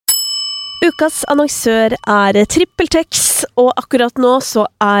Ukas annonsør TrippelTex, og akkurat nå så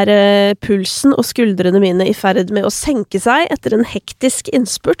pulsen og skuldrene mine i ferd med å senke seg etter en hektisk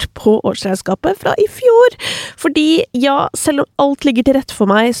innspurt på årsregnskapet fra i fjor. Fordi, ja, selv om alt ligger til rette for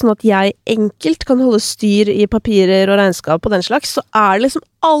meg, sånn at jeg enkelt kan holde styr i papirer og regnskap og den slags, så det liksom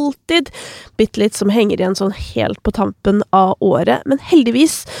alltid bitte litt som henger igjen sånn helt på tampen av året. Men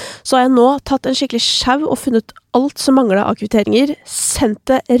heldigvis så har jeg nå tatt en skikkelig sjau og funnet alt som manglet av kvitteringer, sendt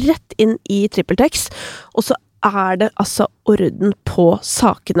det rett inn i TrippelTex, og så det altså orden på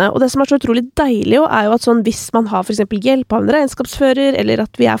sakene. Og det som så utrolig deilig jo jo at sånn, hvis man har for eksempel hjelp av en regnskapsfører, eller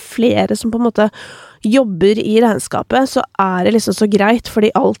at vi flere som på en måte jobber i regnskapet, så det liksom så greit,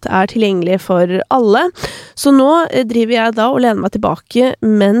 fordi alt tilgjengelig for alle. Så nå driver jeg da og lener meg tilbake,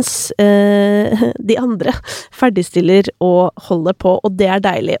 mens de andre ferdigstiller og holder på, og det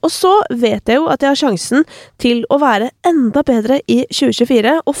deilig. Og så vet jeg jo at jeg har sjansen til å være enda bedre i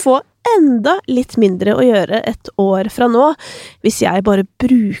 2024, og få enda litt mindre å gjøre et år fra nå, hvis jeg bare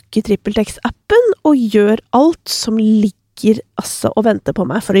bruker TrippelTex-appen og gjør alt som ligger altså å vente på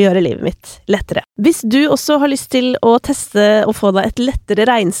meg for å gjøre livet mitt lettere. Hvis du også har lyst til å teste og få deg et lettere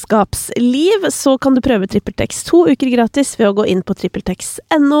regnskapsliv, så kan du prøve TrippelTex 2 uker gratis ved å gå inn på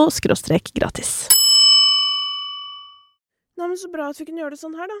trippeltex.no/gratis. Nei, men så bra at vi kunne gjøre det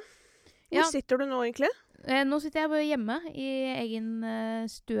sånn her da. Hvor sitter du nå egentlig? Nå sitter jeg bare hjemme i egen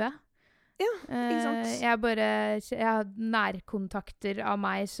stue. Ja, ikke sant? Jeg har nærkontakter av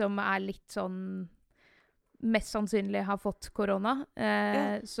meg som litt sånn mest sannsynlig har fått korona.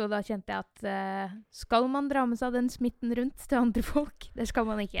 Så da kjente jeg at skal man dra med seg den smitten rundt til andre folk? Det skal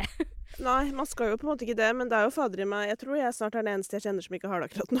man ikke. Nei, man skal jo på en måte ikke det, men det jo fader i meg. Jeg tror jeg snart den eneste jeg kjenner som ikke har det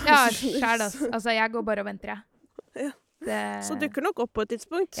akkurat nå. Ja, selv altså. Jeg går bare og venter, jeg. Ja. Så dukker nok opp på et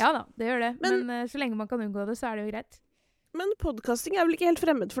tidspunkt. Ja da, det gjør det. Men så lenge man kan unngå det, så det jo greit. Men podcasting vel ikke helt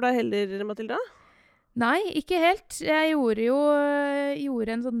fremmed for deg heller, Matilda? Nei, ikke helt. Jeg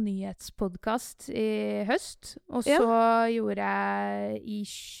gjorde en sånn nyhetspodcast i høst, og så gjorde jeg i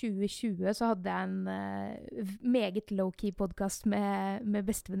 2020 så hadde jeg en meget low-key podcast med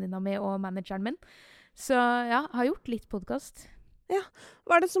bestevenninna mi og manageren min. Så ja, har gjort litt podcast. Ja.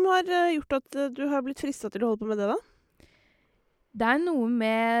 Hva det som har gjort at du har blitt fristet til å holde på med det da? Det noe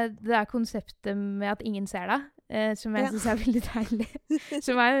med det konseptet med at ingen ser deg, som jeg synes veldig deilig.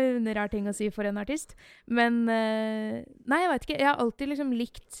 Som en rar ting å si for en artist. Men, nei, jeg vet ikke. Jeg har alltid liksom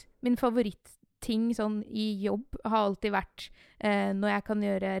likt min favorittting sånn i jobb. Har alltid vært når jeg kan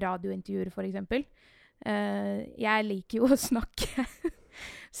gjøre radiointervjuer, for eksempel. Jeg liker jo å snakke.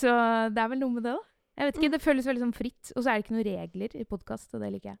 Så det vel noe med det da. Jeg vet ikke, det føles veldig sånn fritt. Og så det ikke noen regler i podcast, og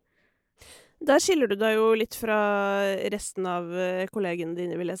det liker jeg. Der skiller du deg jo litt fra resten av kollegene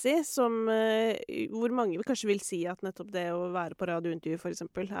dine, vil jeg si, som hvor mange kanskje vil si at nettopp det å være på radiointervju, for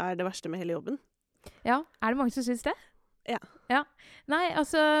eksempel, det verste med hele jobben. Ja, det mange som synes det? Ja. Nei,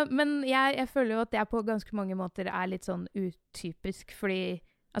 altså, men jeg føler jo at det på ganske mange måter litt sånn utypisk, fordi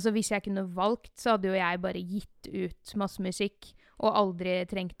altså, hvis jeg kunne valgt, så hadde jo jeg bare gitt ut masse musikk, og aldri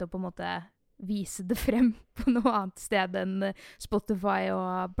trengt å på en måte vise det frem på noe annet sted enn Spotify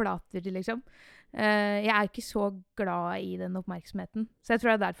og plater, liksom. Jeg ikke så glad i den oppmerksomheten. Så jeg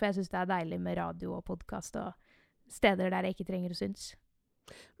tror det derfor jeg synes det deilig med radio og podcast og steder der jeg ikke trenger å synes.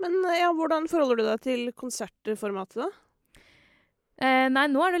 Men ja, hvordan forholder du deg til konsertformatet da? Nei,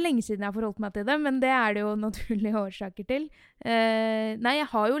 nå det lenge siden jeg har forholdt meg til det, men det det jo naturlige årsaker til. Nei, jeg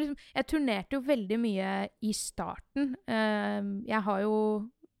har jo liksom... Jeg turnerte jo veldig mye i starten. Jeg har jo...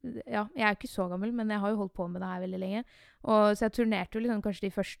 Ja, jeg ikke så gammel, men jeg har jo holdt på med det her veldig lenge. Så jeg turnerte jo liksom kanskje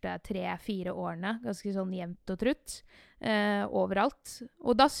de første 3-4 årene, ganske sånn jevnt og trutt, overalt.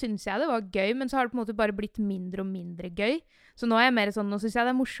 Og da synes jeg det var gøy, men så har det på en måte bare blitt mindre og mindre gøy. Så nå jeg mer sånn, nå synes jeg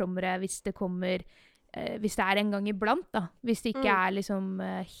det morsommere hvis det kommer, hvis det en gang iblant da. Hvis det ikke liksom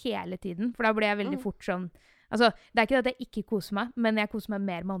hele tiden, for da blir jeg veldig fort sånn, altså det ikke det at jeg ikke koser meg, men jeg koser meg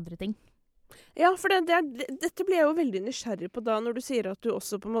mer med andre ting. Ja, for dette blir jeg jo veldig nysgjerrig på da, når du sier at du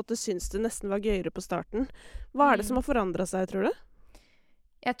også på en måte syns det nesten var gøyere på starten. Hva det som har forandret seg, tror du?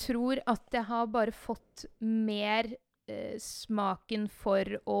 Jeg tror at jeg har bare fått mer smaken for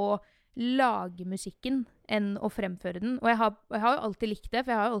å lage musikken enn å fremføre den. Og jeg har jo alltid likt det,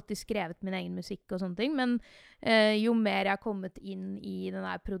 for jeg har jo alltid skrevet min egen musikk og sånne ting, men jo mer jeg har kommet inn i den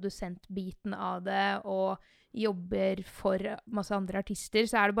der produsentbiten av det, og jobber for masse andre artister,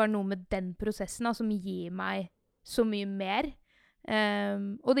 så det bare noe med den prosessen da, som gir meg så mye mer.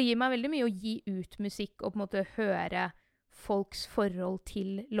 Og det gir meg veldig mye å gi ut musikk og på en måte høre folks forhold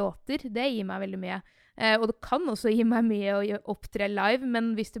til låter. Det gir meg veldig mye. Og det kan også gi meg mye å opptre live,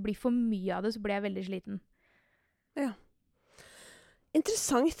 men hvis det blir for mye av det, så blir jeg veldig sliten. Ja.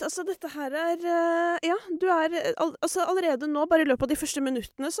 Interessant. Altså, dette her ja, du altså, allerede nå, bare i løpet av de første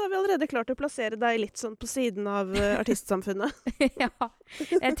minuttene, så har vi allerede klart å plassere deg litt sånn på siden av artistsamfunnet. Ja.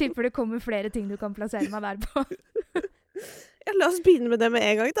 Jeg tipper det kommer flere ting du kan plassere meg der på. Ja, la oss begynne med det med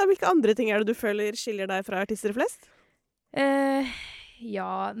en gang. Da. Hvilke andre ting er det du føler skiller deg fra artister flest?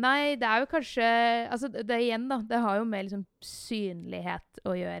 Ja, nei, det er jo kanskje altså det igjen da, det har jo med liksom synlighet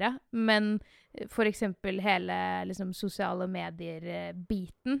å gjøre, men for eksempel hele liksom sosiale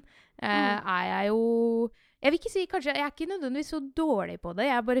medier-biten er jeg jo jeg vil ikke si kanskje, jeg er ikke nødvendigvis så dårlig på det,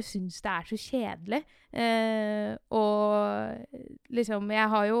 jeg bare synes det er så kjedelig. Og liksom, jeg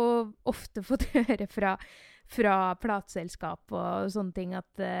har jo ofte fått høre fra plateselskap og sånne ting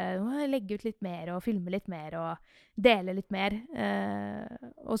at legge ut litt mer og filme litt mer og dele litt mer.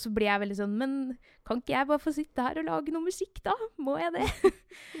 Og så blir jeg veldig sånn, men kan ikke jeg bare få sitte her og lage noe musikk da? Må jeg det?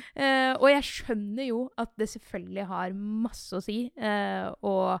 Og jeg skjønner jo at det selvfølgelig har masse å si,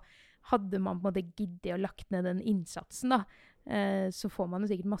 og hadde man på en måte giddet å lagt ned den innsatsen da, så får man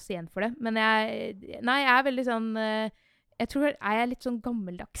jo sikkert masse igjen for det. Men jeg er veldig sånn jeg tror jeg er litt sånn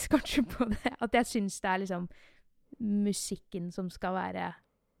gammeldags kanskje på det. At jeg synes det er liksom musikken som skal være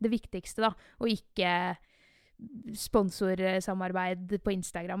det viktigste da. Og ikke sponsorsamarbeid på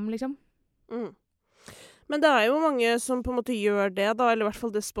Instagram, liksom. Mm. Men det er jo mange som på en måte gjør det da, eller i hvert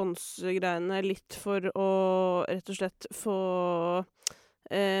fall det sponsgreiene litt for å rett og slett få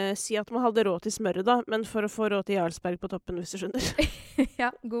si at man hadde råd til smøret da, men for å få råd til Jarlsberg på toppen, hvis du skjønner.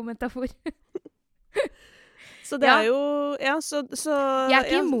 Ja, god metafor. Så det er jo ja, så jeg er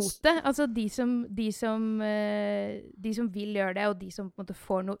ikke imot det. Altså, de som vil gjøre det, og de som på en måte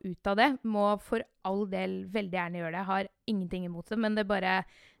får noe ut av det, må for all del veldig gjerne gjøre det. Jeg har ingenting imot det, men det bare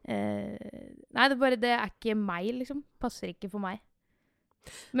det er ikke meg, liksom. Passer ikke for meg.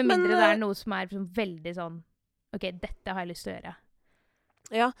 Med mindre det er noe som er liksom veldig sånn OK, dette har jeg lyst til å gjøre.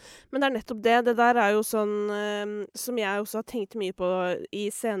 Ja, men det er nettopp det. Det der er jo sånn som jeg også har tenkt mye på i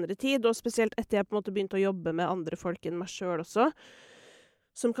senere tid, og spesielt etter jeg på en måte begynte å jobbe med andre folk enn meg selv også,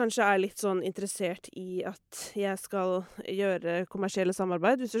 som kanskje er litt sånn interessert i at jeg skal gjøre kommersielle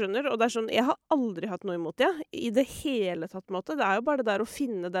samarbeid, hvis du skjønner. Og det er sånn, jeg har aldri hatt noe imot det, i det hele tatt på en måte. Det er jo bare det der å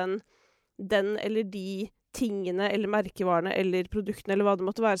finne den eller de tingene, eller merkevarene, eller produktene, eller hva det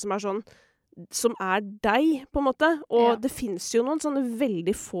måtte være, som er sånn, som er deg, på en måte. Og det finnes jo noen sånne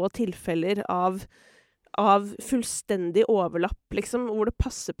veldig få tilfeller av fullstendig overlapp, liksom, hvor det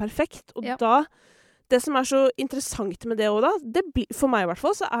passer perfekt. Og da, det som er så interessant med det også da, for meg i hvert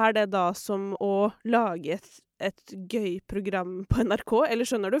fall, så er det da som å lage et gøy program på NRK,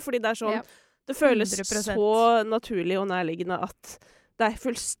 eller skjønner du? Fordi det er sånn, det føles 100%. Så naturlig og nærliggende at det er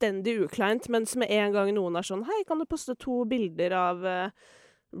fullstendig ukleint, mens med en gang noen er sånn, hei, kan du poste 2 bilder av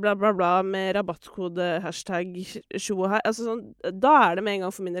bla bla bla med rabattkode hashtag show her, altså sånn, da er det med en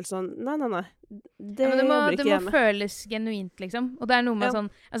gang for min del sånn, nei, det jobber ikke hjemme. Det må føles genuint, liksom, og det er noe med sånn,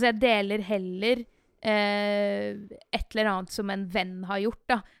 altså jeg deler heller et eller annet som en venn har gjort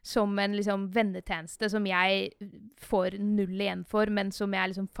da, som en liksom vennetjeneste som jeg får 0 igjen for, men som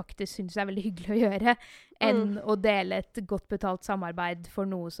jeg liksom faktisk synes er veldig hyggelig å gjøre, enn å dele et godt betalt samarbeid for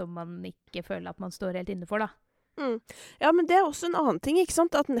noe som man ikke føler at man står helt inne for da. Ja, men det er også en annen ting, ikke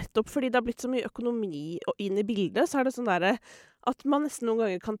sant? At nettopp fordi det har blitt så mye økonomi inn i bildet, så er det sånn der at man nesten noen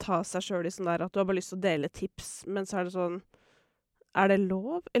ganger kan ta seg selv i sånn der at du har bare lyst til å dele tips, men så er det sånn, er det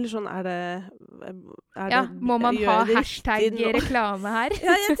lov? Eller sånn, er det må man ha hashtag-reklame her?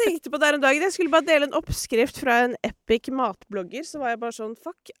 Ja, jeg tenkte på det her en dag. Jeg skulle bare dele en oppskrift fra en epic matblogger, så var jeg bare sånn,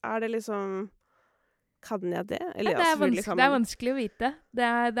 fuck, er det liksom... Kan jeg det? Eller, det er vanskelig å vite. Det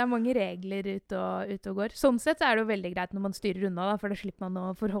er mange regler ute og går. Sånn sett er det jo veldig greit når man styrer unna, da, for da slipper man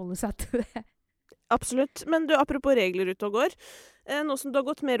å forholde seg til det. Absolutt. Men du, apropos regler ute og går, nå som du har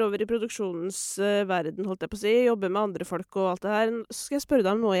gått mer over i produksjonens verden, holdt jeg på å si, jobber med andre folk og alt det her, så skal jeg spørre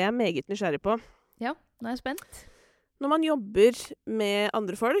deg om noe jeg er meget nysgjerrig på. Ja, nå er jeg spent. Når man jobber med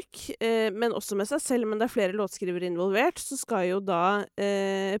andre folk, men også med seg selv, men det er flere låtskrivere involvert, så skal jo da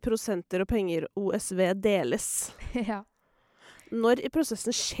prosenter og penger OSV deles. Ja. Når i prosessen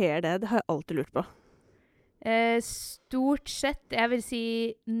skjer det? Det har jeg alltid lurt på. Stort sett, jeg vil si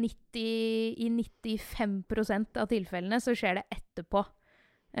i 95% av tilfellene så skjer det etterpå.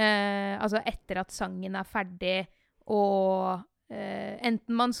 Altså etter at sangen er ferdig, og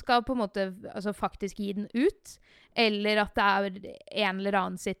enten man skal på en måte altså faktisk gi den ut, eller at det er en eller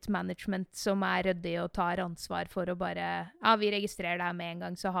annen sitt management som er ryddig og tar ansvar for å bare, ja, vi registrerer det her med en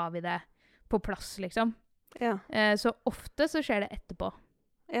gang, så har vi det på plass, liksom. Ja. Så ofte så skjer det etterpå.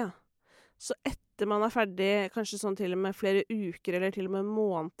 Ja. Så etter man er ferdig, kanskje sånn til og med flere uker, eller til og med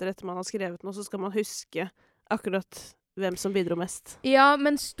måneder etter man har skrevet noe, så skal man huske akkurat hvem som bidro mest. Ja,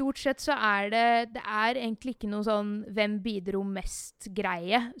 men stort sett så det er egentlig ikke noe sånn hvem bidro mest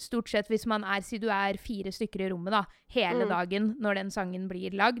greie. Stort sett hvis man si du 4 stykker i rommet da, hele dagen når den sangen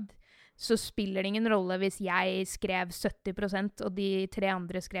blir lagd, så spiller det ingen rolle hvis jeg skrev 70% og de 3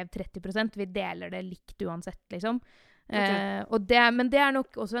 andre skrev 30%. Vi deler det likt uansett, liksom. Okay. Men det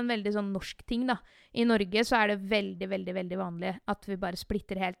nok også en veldig sånn norsk ting da. I Norge så det veldig, veldig, veldig vanlig at vi bare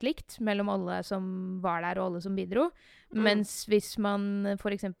splitter helt likt mellom alle som var der og alle som bidro. Mens hvis man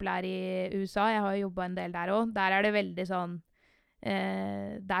for eksempel i USA, jeg har jobbet en del der også, der det veldig sånn,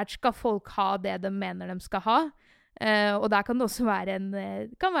 der skal folk ha det de mener de skal ha. Og der kan det også være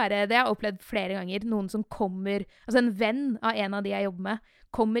det jeg har opplevd flere ganger, noen som kommer, altså en venn av en av de jeg jobber med,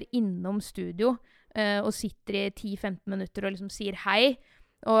 kommer innom studio og sitter i 10-15 minutter og liksom sier hei,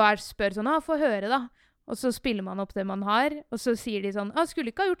 og spør sånn, få høre da. Og så spiller man opp det man har, og så sier de sånn, skulle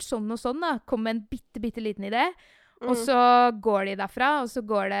ikke ha gjort sånn og sånn da, kom med en bitte liten idé. Og så går de derfra, og så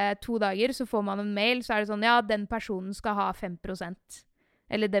går det 2 dager, så får man en mail, så det sånn, ja, den personen skal ha 5%,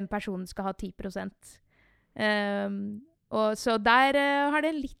 eller den personen skal ha 10%. Og så der har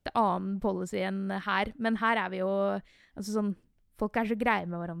det en litt annen policy enn her, men her vi jo, altså sånn, folk så greie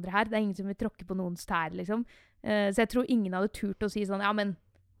med hverandre her. Det ingen som vil tråkke på noens tær, liksom. Så jeg tror ingen hadde turt å si sånn, ja, men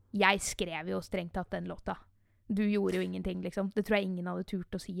jeg skrev jo strengt tatt den låta. Du gjorde jo ingenting, liksom. Det tror jeg ingen hadde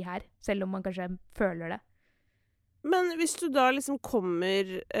turt å si her, selv om man kanskje føler det. Men hvis du da liksom kommer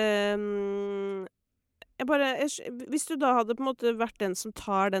hvis du da hadde på en måte vært den som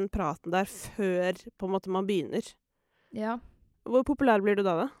tar den praten der før på en måte man begynner, ja. Hvor populær blir du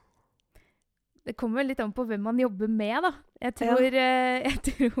da? Det kommer vel litt an på hvem man jobber med, da. Jeg tror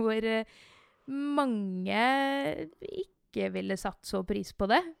mange ikke ville satt så pris på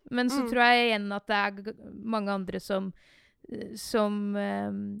det. Men så tror jeg igjen at det mange andre som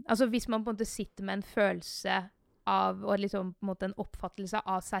altså hvis man på en måte sitter med en følelse av, og liksom på en måte en oppfattelse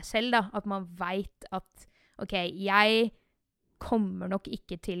av seg selv, da, at man vet at ok, jeg kommer nok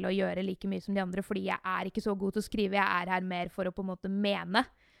ikke til å gjøre like mye som de andre, fordi jeg ikke så god til å skrive, jeg her mer for å på en måte mene.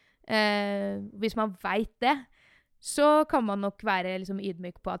 Hvis man vet det, så kan man nok være liksom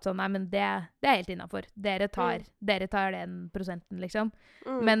ydmyk på at sånn, nei, men det helt innenfor. Dere tar den prosenten, liksom.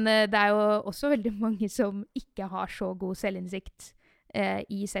 Men det jo også veldig mange som ikke har så god selvinnsikt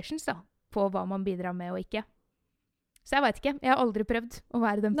i sessions, da, på hva man bidrar med og ikke. Så jeg vet ikke. Jeg har aldri prøvd å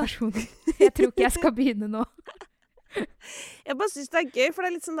være den personen. Jeg tror ikke jeg skal begynne nå. Jeg bare synes det gøy, for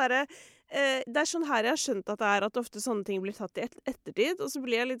det litt sånn derre det sånn her jeg har skjønt at det at ofte sånne ting blir tatt i ettertid, og så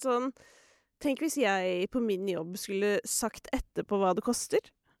blir jeg litt sånn, tenk hvis jeg på min jobb skulle sagt etterpå hva det koster.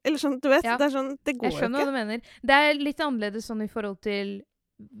 Eller sånn, du vet, det sånn, det går jo ikke. Jeg skjønner hva du mener. Det litt annerledes sånn i forhold til,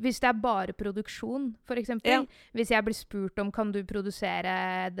 hvis det bare produksjon, for eksempel. Ja. Hvis jeg blir spurt om, kan du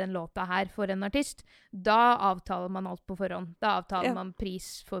produsere den låta her for en artist, da avtaler man alt på forhånd. Da avtaler man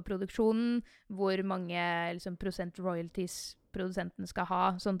pris for produksjonen, hvor mange liksom, prosent royalties produsenten skal ha,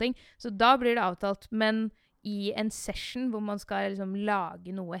 sånne ting. Så da blir det avtalt. Men i en session hvor man skal liksom,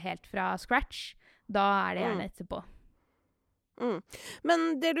 lage noe helt fra scratch, da det gjerne etterpå.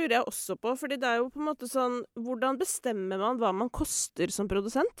 Men det lurer jeg også på, fordi det jo på en måte sånn, hvordan bestemmer man hva man koster som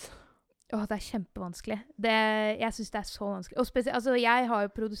produsent? Det kjempevanskelig. Jeg synes det så vanskelig. Og altså, jeg har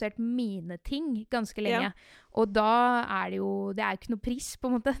jo produsert mine ting ganske lenge, og da det jo ikke noe pris, på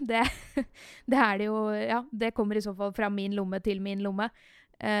en måte. Det det jo, ja, det kommer i så fall fra min lomme til min lomme.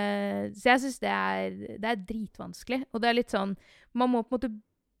 Så jeg synes det dritvanskelig. Og det litt sånn, man må på en måte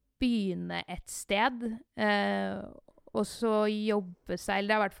begynne et sted, og så jobbe seg,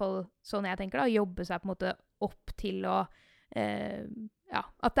 eller det i hvert fall sånn jeg tenker da, jobbe seg på en måte opp til å,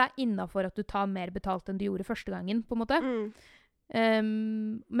 at det innenfor at du tar mer betalt enn du gjorde første gangen, på en måte.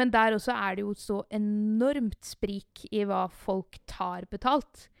 Men der også det jo så enormt sprik i hva folk tar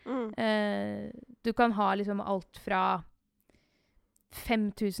betalt. Du kan ha liksom alt fra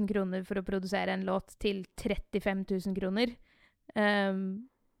 5.000 kroner for å produsere en låt til 35.000 kroner.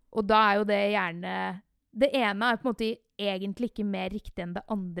 Og da jo det gjerne, det ene på en måte egentlig ikke mer riktig enn det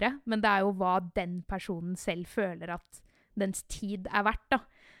andre, men det jo hva den personen selv føler at dens tid verdt, da.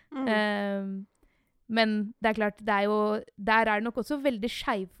 Men det klart, det jo, der det nok også veldig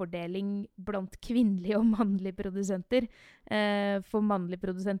skjevfordeling blant kvinnelige og mannlige produsenter. For mannlige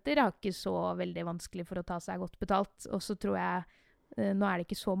produsenter har ikke så veldig vanskelig for å ta seg godt betalt, og så tror jeg, nå det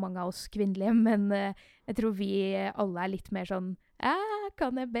ikke så mange av oss kvinnelige, men jeg tror vi alle litt mer sånn,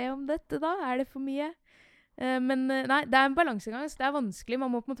 kan jeg be om dette da? Det for mye? Men nei, det en balansegang, så det vanskelig.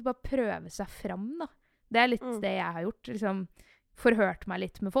 Man må på en måte bare prøve seg fram, da. Det litt det jeg har gjort. Liksom, forhørt meg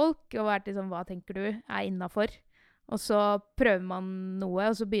litt med folk, og vært liksom, hva tenker du innenfor? Og så prøver man noe,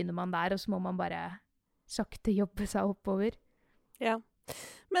 og så begynner man der, og så må man bare sakte jobbe seg oppover. Ja.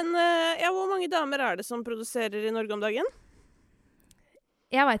 Men hvor mange damer er det som produserer i Norge om dagen?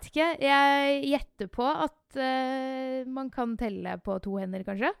 Jeg vet ikke. Jeg gjetter på at man kan telle på 2 hender,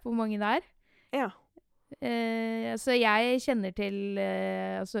 kanskje, hvor mange det er. Ja. Så jeg kjenner til,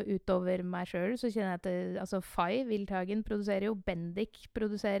 altså utover meg selv, så kjenner jeg til, altså Fay Wildhagen produserer jo, Bendik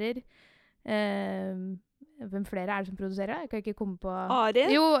produserer. Hvem flere er det som produserer? Jeg kan ikke komme på... Ari?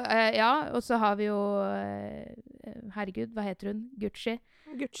 Jo, ja, og så har vi jo, herregud, hva heter hun? Gucci.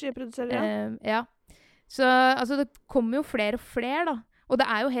 Gucci produserer, ja. Ja. Så, altså, det kommer jo flere og flere, da. Og det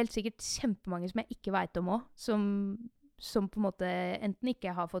er jo helt sikkert kjempemange som jeg ikke vet om også, som på en måte enten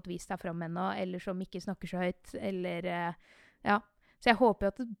ikke har fått vist seg frem ennå, eller som ikke snakker så høyt, eller, ja. Så jeg håper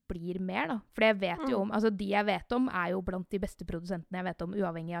jo at det blir mer, da. For jeg vet jo om, altså de jeg vet om er jo blant de beste produsentene jeg vet om,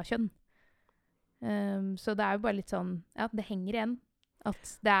 uavhengig av kjønn. Så det er jo bare litt sånn, ja, det henger igjen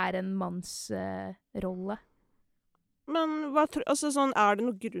at det er en manns rolle. Men altså sånn, er det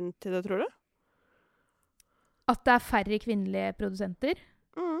noen grunn til det, tror du? At det er færre kvinnelige produsenter?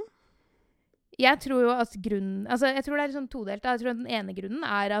 Jeg tror jo at jeg tror det er litt sånn todelt. Jeg tror at den ene grunnen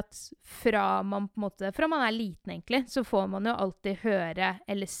er at fra man er liten egentlig, så får man jo alltid høre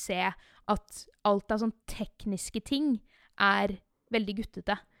eller se at alt av sånn tekniske ting er veldig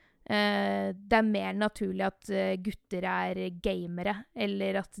guttete. Det er mer naturlig at gutter er gamere,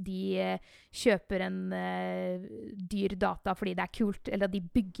 eller at de kjøper en dyr data fordi det er kult, eller at de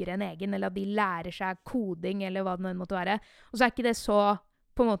bygger en egen, eller at de lærer seg koding, eller hva det nå måtte være. Og så er ikke det så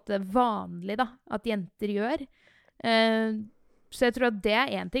på en måte vanlig da, at jenter gjør. Så jeg tror at det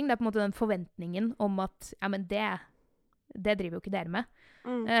er en ting, det er på en måte den forventningen om at, ja, men det driver jo ikke dere med.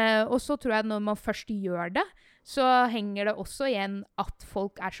 Og så tror jeg at når man først gjør det, så henger det også igjen at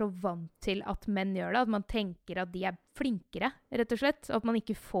folk er så vant til at menn gjør det, at man tenker at de er flinkere, rett og slett. At man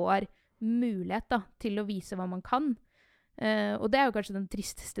ikke får mulighet da, til å vise hva man kan. Og det er jo kanskje den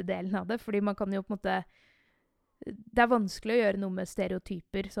tristeste delen av det, fordi man kan jo på en måte... Det er vanskelig å gjøre noe med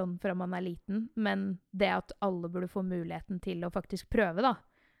stereotyper sånn fra man er liten, men det at alle burde få muligheten til å faktisk prøve, da,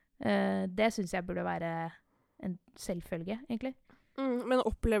 det synes jeg burde være en selvfølge, egentlig. Men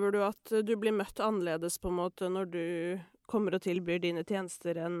opplever du at du blir møtt annerledes på en måte når du kommer og tilbyr dine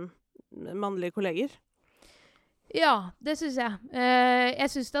tjenester enn mannlige kolleger? Ja, det synes jeg. Jeg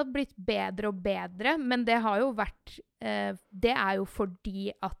synes det har blitt bedre og bedre, men det har jo vært... det er jo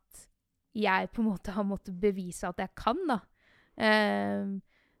fordi at jeg på en måte har måttet bevise at jeg kan, da.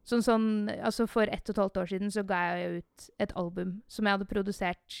 Altså for 1,5 år siden så ga jeg ut et album som jeg hadde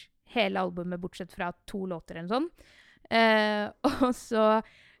produsert hele albumet, bortsett fra 2 låter eller sånn. Og så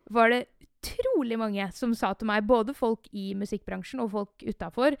var det utrolig mange som sa til meg, både folk i musikkbransjen og folk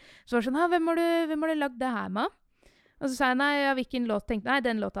utenfor, så var det sånn, hvem har du lagd det her med? Og så sa jeg, nei, ja, hvilken låt tenkte jeg? Nei,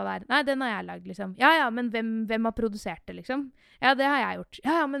 den låta der. Nei, den har jeg lagd, liksom. Ja, men hvem har produsert det, liksom? Ja, det har jeg gjort.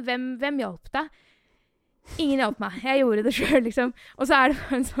 Ja, men hvem hjalp deg? Ingen hjalp meg. Jeg gjorde det selv, liksom. Og så er det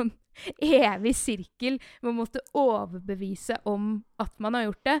bare en sånn evig sirkel. Man måtte overbevise om at man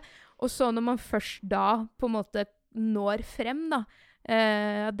har gjort det. Og så når man først da på en måte når frem, da,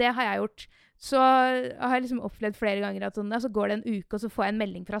 det har jeg gjort, så har jeg liksom opplevd flere ganger at sånn, så går det en uke, og så får jeg en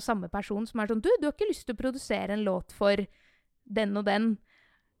melding fra samme person som er sånn, du har ikke lyst til å produsere en låt for den og den.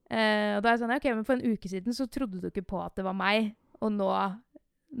 Og da er jeg sånn, ok, men for en uke siden så trodde du ikke på at det var meg, og nå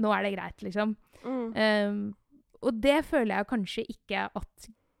er det greit, liksom. Og det føler jeg kanskje ikke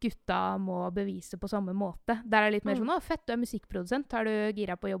at gutta må bevise på samme måte. Der er det litt mer sånn, fett, du er musikkprodusent, har du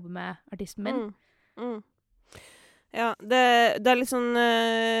gira på å jobbe med artisten min? Ja, det er litt sånn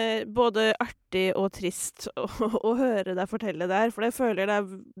både artig og trist å høre deg fortelle det her, for jeg føler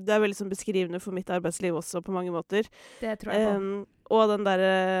det er veldig sånn beskrivende for mitt arbeidsliv også på mange måter. Det tror jeg på. Og den der,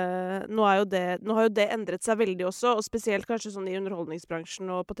 nå har jo det endret seg veldig også, og spesielt kanskje sånn i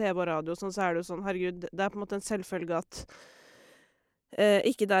underholdningsbransjen og på TV og radio, sånn, så er det jo sånn, herregud, det er på en måte en selvfølge at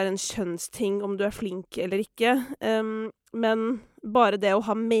ikke det er en kjønnsting om du er flink eller ikke, men bare det å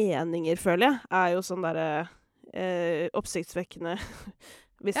ha meninger, føler jeg, er jo sånn der oppsiktsvekkende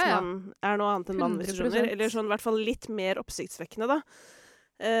hvis man er noe annet enn mann, hvis du skjønner. Eller sånn, i hvert fall litt mer oppsiktsvekkende, da.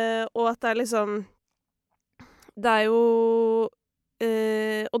 Og at det er liksom det er jo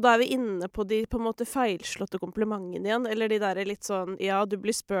og da er vi inne på de på en måte feilslåtte komplimentene igjen, eller de der litt sånn, ja, du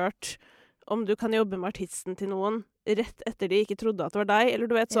blir spurt om du kan jobbe med artisten til noen rett etter de ikke trodde at det var deg, eller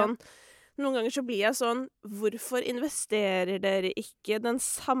du vet sånn. Noen ganger så blir jeg sånn, hvorfor investerer dere ikke den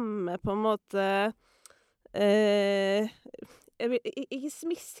samme på en måte ikke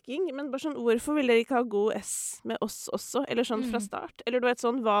smisking, men bare sånn, hvorfor vil dere ikke ha god S med oss også, eller sånn fra start? Eller du vet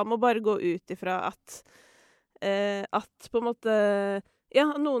sånn, hva må bare gå ut ifra at på en måte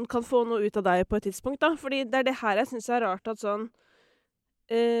noen kan få noe ut av deg på et tidspunkt, da. Fordi det det her jeg synes er rart at sånn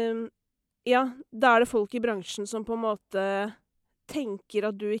da det folk i bransjen som på en måte tenker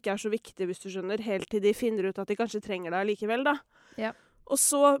at du ikke så viktig, hvis du skjønner, helt til de finner ut at de kanskje trenger deg likevel, da. Ja. Og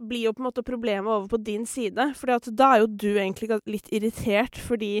så blir jo på en måte problemet over på din side, fordi at da jo du egentlig litt irritert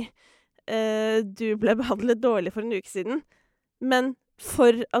fordi du ble behandlet dårlig for en uke siden. Men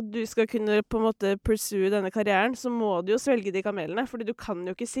for at du skal kunne på en måte pursue denne karrieren, så må du jo svelge de kamelene, fordi du kan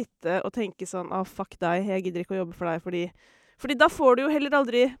jo ikke sitte og tenke sånn, fuck deg, jeg gidder ikke å jobbe for deg, fordi da får du jo heller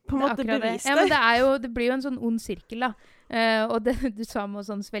aldri på en måte bevist det. Ja, men det blir jo en sånn ond sirkel, da. Og det du sa med å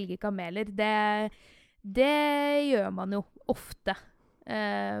sånn svelge kameler, det gjør man jo ofte.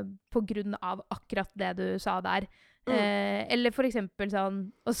 På grunn av akkurat det du sa der. Eller for eksempel sånn,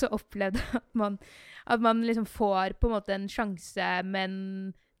 og så opplevde at man liksom får på en måte en sjanse,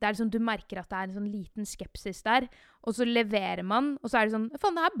 men det liksom, du merker at det en sånn liten skepsis der, og så leverer man, og så det sånn,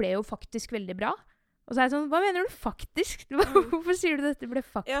 faen, det her ble jo faktisk veldig bra. Og så det sånn, hva mener du faktisk? Hvorfor sier du dette ble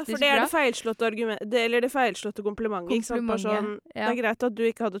faktisk bra? Ja, for det det feilslåtte argument, eller det feilslåtte komplimentet, ikke sant? Bare sånn, ja. Det greit at du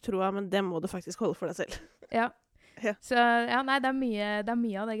ikke hadde troa, men det må du faktisk holde for deg selv. Ja. Så, nei, det mye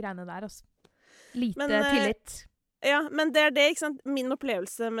av det greiene der, altså. Lite tillit. Ja, men det det, ikke sant? Min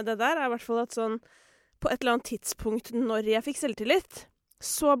opplevelse med det der i hvert fall at sånn, på et eller annet tidspunkt når jeg fikk selvtillit,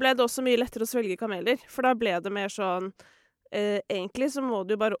 så ble det også mye lettere å svelge kameler, for da ble det mer sånn, egentlig så må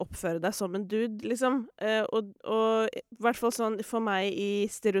du bare oppføre deg som en dude, liksom. Og i hvert fall sånn, for meg i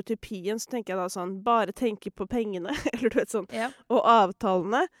stereotypien, så tenker jeg da sånn, bare tenke på pengene, eller du vet sånn, og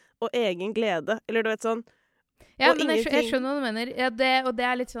avtalene, og egen glede, eller du vet sånn. Ja, men jeg skjønner hva du mener. Ja, og det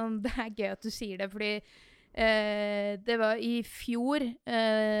litt sånn, det gøy at du sier det, fordi det var i fjor,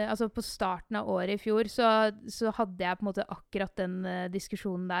 altså på starten av året i fjor, så hadde jeg på en måte akkurat den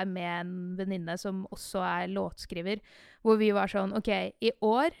diskusjonen der med en venninne som også låtskriver, hvor vi var sånn, ok, i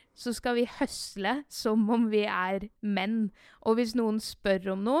år så skal vi høsle som om vi menn, og hvis noen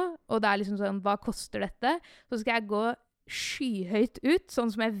spør om noe, og det liksom sånn, hva koster dette? Så skal jeg gå skyhøyt ut,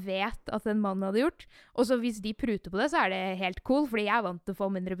 sånn som jeg vet at en mann hadde gjort. Og så hvis de pruter på det, så det helt cool, fordi jeg vant til å få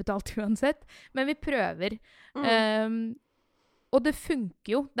mindre betalt uansett. Men vi prøver. Og det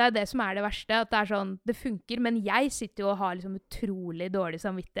funker jo. Det det som det verste, at det sånn, det funker, men jeg sitter jo og har liksom utrolig dårlig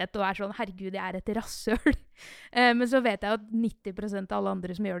samvittighet, og sånn, herregud, jeg et rassøl. Men så vet jeg at 90% av alle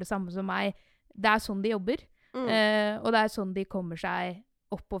andre som gjør det samme som meg, det sånn de jobber. Og det sånn de kommer seg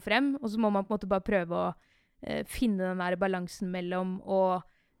opp og frem, og så må man på en måte bare prøve å finne den der balansen mellom å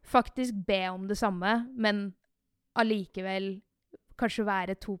faktisk be om det samme, men allikevel kanskje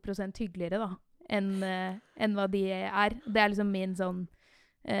være 2% hyggeligere da, enn hva de Det liksom min sånn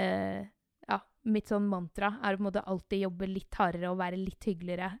mitt sånn mantra på en måte alltid jobbe litt hardere og være litt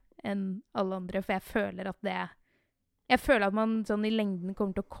hyggeligere enn alle andre, for jeg føler at man sånn i lengden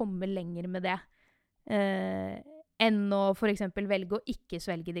kommer til å komme lenger med det enn å for eksempel velge å ikke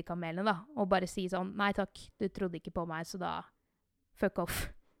svelge de kamelene da, og bare si sånn, nei takk, du trodde ikke på meg, så da fuck off.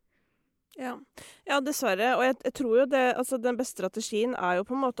 Ja, dessverre, og jeg tror jo det, altså den beste strategien jo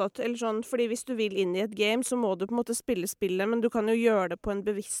på en måte at, eller sånn, fordi hvis du vil inn i et game, så må du på en måte spille spillet, men du kan jo gjøre det på en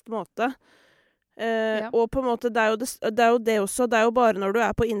bevisst måte. Og på en måte, det jo det også, det jo bare når du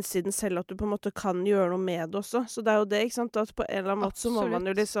på innsiden selv at du på en måte kan gjøre noe med det også, så det jo det, ikke sant, at på en eller annen måte så må man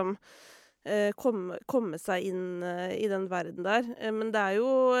jo liksom komme seg inn i den verden der. Men det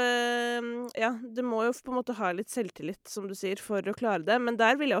jo du må jo på en måte ha litt selvtillit, som du sier, for å klare det. Men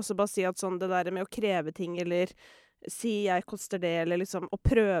der vil jeg også bare si at sånn det der med å kreve ting, eller si jeg koster det, eller liksom å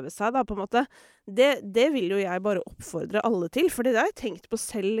prøve seg da, på en måte, det vil jo jeg bare oppfordre alle til, for det har jeg tenkt på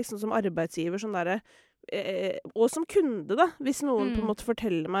selv liksom som arbeidsgiver, sånn der og som kunde da, hvis noen på en måte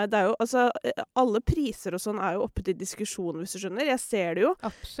forteller meg, det jo, altså, alle priser og sånn jo oppe til diskusjon, hvis du skjønner, jeg ser det jo.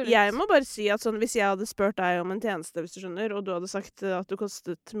 Absolutt. Jeg må bare si at sånn, hvis jeg hadde spurt deg om en tjeneste, hvis du skjønner, og du hadde sagt at du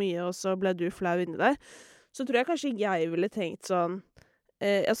kostet mye, og så ble du flau inni deg, så tror jeg kanskje jeg ville tenkt sånn,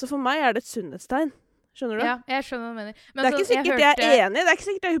 altså for meg det et sunnhetstegn. Skjønner du? Ja, jeg skjønner hva du mener. Men det ikke sikkert jeg enig, det ikke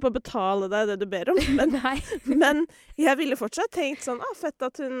sikkert jeg er på å betale deg det du ber om, men jeg ville fortsatt tenkt sånn, fett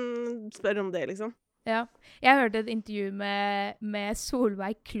at hun spør om det, liksom. Ja, jeg hørte et intervju med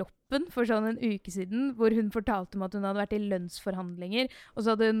Solveig Kloppen for sånn en uke siden, hvor hun fortalte om at hun hadde vært i lønnsforhandlinger, og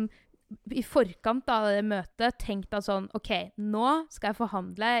så hadde hun i forkant av det møtet tenkt at sånn, ok, nå skal jeg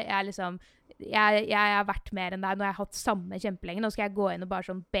forhandle, jeg har vært mer enn deg, nå har jeg hatt samme kjempelenge, nå skal jeg gå inn og bare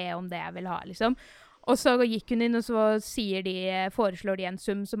sånn be om det jeg vil ha, liksom. Og så gikk hun inn, og så foreslår de en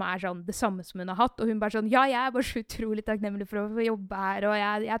sum som sånn det samme som hun har hatt. Og hun bare sånn, ja, jeg bare så utrolig takknemlig for å få jobbe her, og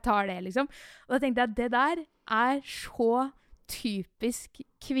jeg tar det, liksom. Og da tenkte jeg at det der så typisk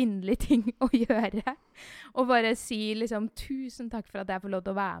kvinnelig ting å gjøre. Og bare si liksom, tusen takk for at jeg får lov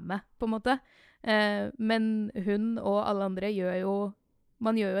til å være med, på en måte. Men hun og alle andre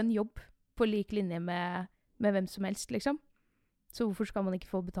man gjør jo en jobb på lik linje med hvem som helst, liksom. Så hvorfor skal man ikke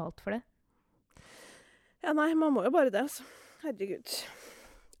få betalt for det? Ja, nei, man må jo bare det, altså. Herregud.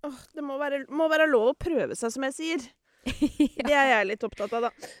 Det må være lov å prøve seg, som jeg sier. Ja. Det er jeg litt opptatt av,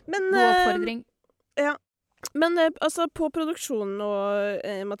 da. Men, God oppfordring. Ja. Men altså, på produksjonen nå,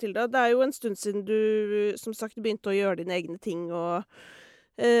 Matilda, det er jo en stund siden du, som sagt, begynte å gjøre dine egne ting,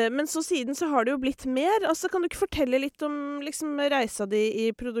 men så siden så har det jo blitt mer. Altså, kan du ikke fortelle litt om liksom, reisa di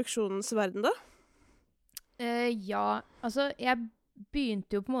i produksjonens verden, da? Ja, altså, jeg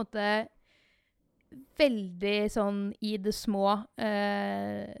begynte jo på en måte veldig sånn i det små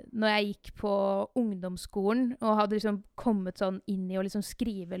når jeg gikk på ungdomsskolen og hadde liksom kommet sånn inn i å liksom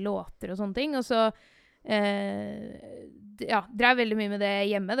skrive låter og sånne ting. Og så drev veldig mye med det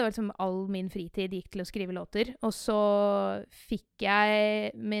hjemme. Det var liksom all min fritid gikk til å skrive låter. Og så fikk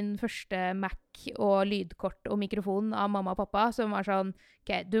jeg min første Mac og lydkort og mikrofon av mamma og pappa, som var sånn,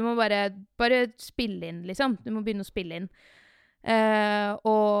 ok, du må bare spille inn, liksom. Du må begynne å spille inn.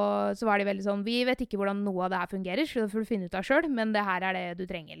 Og så var de veldig sånn, vi vet ikke hvordan noe av det her fungerer, så det får du finne ut av selv, men det her er det du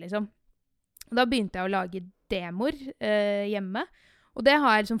trenger, liksom. Og da begynte jeg å lage demoer hjemme, og det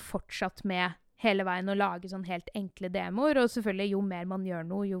har jeg liksom fortsatt med hele veien, å lage sånn helt enkle demoer, og selvfølgelig jo mer man gjør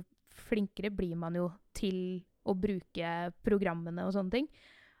noe, jo flinkere blir man jo til å bruke programmene og sånne ting.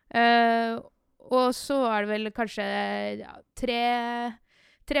 Og så er det vel kanskje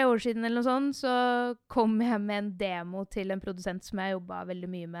 3 år siden eller noe sånt, så kom jeg med en demo til en produsent som jeg jobbet veldig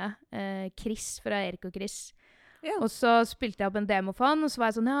mye med, Chris fra Erik og Chris. Ja. Og så spilte jeg opp en demo for han, og så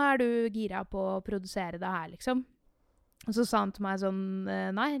var jeg sånn, ja, er du gira på å produsere det her, liksom? Og så sa han til meg sånn,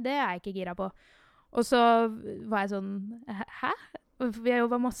 nei, det er jeg ikke gira på. Og så var jeg sånn, hæ? Vi har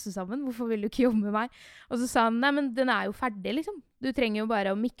jobbet masse sammen, hvorfor vil du ikke jobbe med meg? Og så sa han, nei, men den er jo ferdig, liksom. Du trenger jo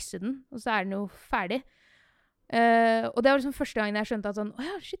bare å mikse den, og så er den jo ferdig. Og det var liksom første gangen jeg skjønte at sånn,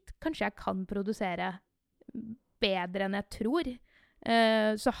 åja, shit, kanskje jeg kan produsere bedre enn jeg tror.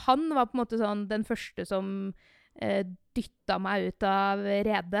 Så han var på en måte sånn den første som dytta meg ut av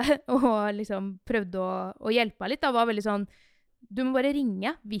redet og liksom prøvde å hjelpe meg litt. Da var veldig sånn, du må bare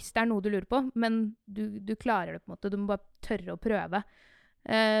ringe hvis det er noe du lurer på, men du klarer det på en måte, du må bare tørre å prøve.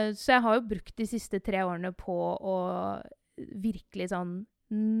 Så jeg har jo brukt de siste 3 årene på å virkelig sånn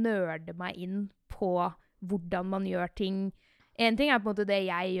nørde meg inn på hvordan man gjør ting. En ting er på en måte det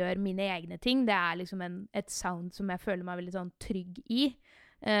jeg gjør, mine egne ting. Det er liksom et sound som jeg føler meg veldig sånn trygg i.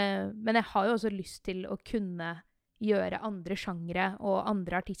 Men jeg har jo også lyst til å kunne gjøre andre sjangre og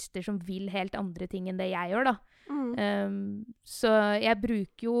andre artister som vil helt andre ting enn det jeg gjør, da. Så jeg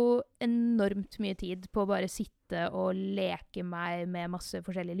bruker jo enormt mye tid på å bare sitte og leke meg med masse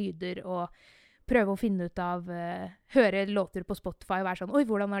forskjellige lyder og prøve å finne ut av høre låter på Spotify og være sånn, oi,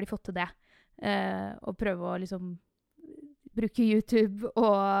 hvordan har de fått til det? Og prøve å liksom bruke YouTube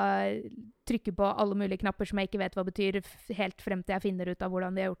og trykke på alle mulige knapper som jeg ikke vet hva betyr, helt frem til jeg finner ut av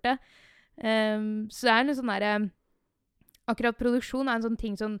hvordan de har gjort det. Så det er noe sånn der, akkurat produksjon er en sånn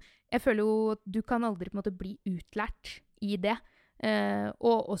ting som, jeg føler jo at du kan aldri på en måte bli utlært i det,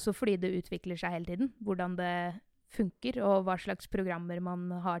 og også fordi det utvikler seg hele tiden, hvordan det funker, og hva slags programmer man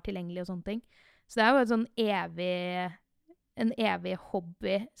har tilgjengelig og sånne ting. Så det er jo en evig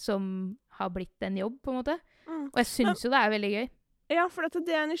hobby som har blitt en jobb, på en måte. Og jeg synes jo det er veldig gøy. Ja, for det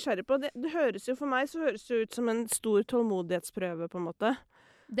er jeg nysgjerrig på. Det høres jo for meg så høres det ut som en stor tålmodighetsprøve, på en måte.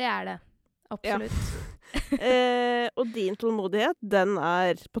 Det er det. Absolutt. Ja. Og din tålmodighet, den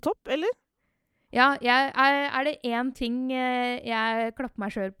er på topp, eller? Ja, er det en ting jeg klapper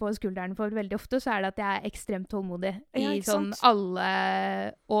meg selv på skulderen for veldig ofte, så er det at jeg er ekstremt tålmodig. I sånn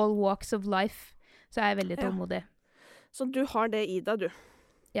all walks of life, så er jeg veldig tålmodig. Så du har det i deg, du?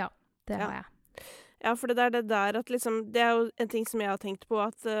 Ja, det har jeg. Ja, for det der at liksom, det er jo en ting som jeg har tenkt på,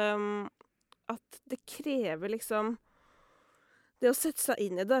 at det krever liksom det å sette seg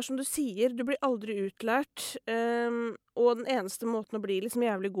inn i det. Det er som du sier, du blir aldri utlært, og den eneste måten å bli liksom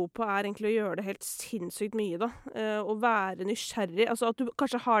jævlig god på er egentlig å gjøre det helt sinnssykt mye, da. Å være nysgjerrig, altså at du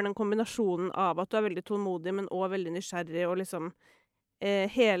kanskje har den kombinasjonen av at du er veldig tålmodig, men også veldig nysgjerrig, og liksom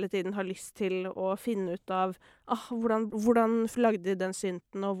hele tiden har lyst til å finne ut av hvordan lagde de den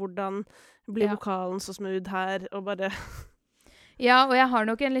synten, og hvordan blir vokalen så smooth her, og bare Ja, og jeg har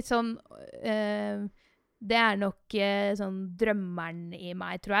nok en litt sånn det er nok sånn drømmeren i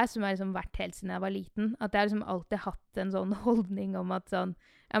meg, tror jeg, som har liksom vært helt siden jeg var liten. At jeg har liksom alltid hatt en sånn holdning om at sånn,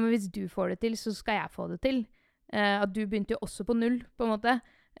 ja, men hvis du får det til, så skal jeg få det til. At du begynte jo også på 0, på en måte.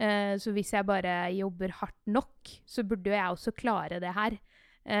 Så hvis jeg bare jobber hardt nok, så burde jo jeg også klare det her.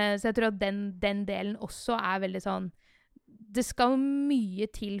 Så jeg tror at den delen også veldig sånn, det skal mye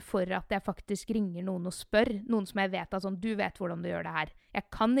til for at jeg faktisk ringer noen og spør. Noen som jeg vet at sånn, du vet hvordan du gjør det her. Jeg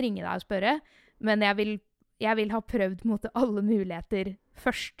kan ringe deg og spørre, men jeg vil ha prøvd på en måte alle muligheter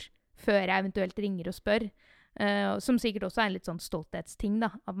først, før jeg eventuelt ringer og spør. Som sikkert også en litt sånn stolthetsting,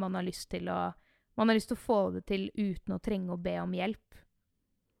 da. At man har lyst til å få det til uten å trenge å be om hjelp.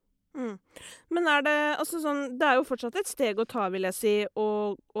 Men det altså sånn, det jo fortsatt et steg å ta, vil jeg si, å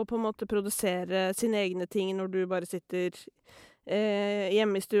på en måte produsere sine egne ting når du bare sitter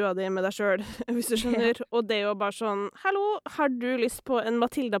hjemme i stua di med deg selv, hvis du skjønner. Og det jo bare sånn, hallo, har du lyst på en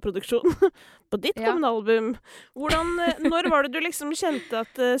Matilda-produksjon på ditt kommende album? Når var det du liksom kjente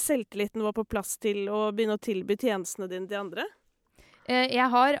at selvtilliten var på plass til å begynne å tilby tjenestene dine til andre? Jeg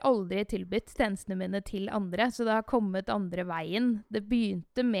har aldri tilbudt tjenestene mine til andre, så det har kommet andre veien. Det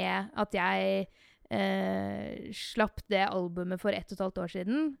begynte med at jeg slapp det albumet for 1,5 år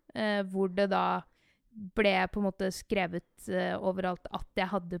siden, hvor det da ble på en måte skrevet overalt at jeg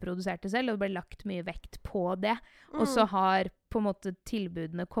hadde produsert det selv, og det ble lagt mye vekt på det. Og så har på en måte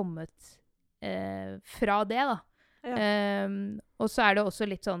tilbudene kommet fra det, da. Ja. Og så det også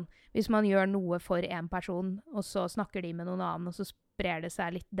litt sånn, hvis man gjør noe for en person, og så snakker de med noen annen, og så sprer det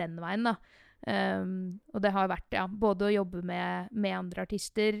seg litt den veien, da. Og det har vært, både å jobbe med andre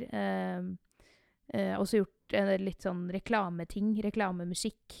artister, også gjort litt sånn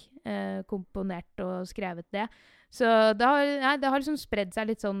reklamemusikk, komponert og skrevet det. Så det har liksom spredd seg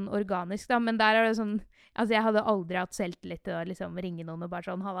litt sånn organisk, da, men der det sånn, altså jeg hadde aldri hatt selvtillit til å liksom ringe noen og bare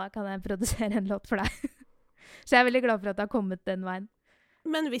sånn, «Halla, kan jeg produsere en låt for deg?» Så jeg veldig glad for at det har kommet den veien.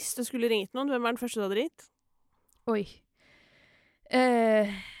 Men hvis du skulle ringt noen, hvem den første du hadde ringt? Oi.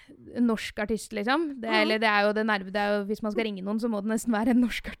 Norsk artist, liksom. Eller det jo det nerve. Det jo, hvis man skal ringe noen, så må det nesten være en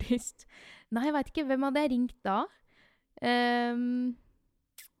norsk artist. Nei, jeg vet ikke. Hvem hadde jeg ringt da?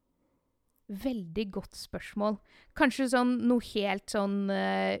 Veldig godt spørsmål. Kanskje sånn noe helt sånn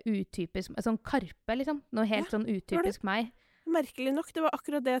utypisk, sånn Karpe, liksom. Noe helt sånn utypisk meg. Merkelig nok, det var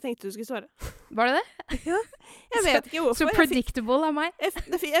akkurat det jeg tenkte du skulle svare. Var det det? Ja, jeg vet ikke hvorfor. Så predictable av meg.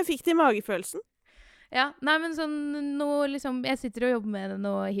 Jeg fikk det i magefølelsen. Ja, nei, men sånn noe liksom, jeg sitter og jobber med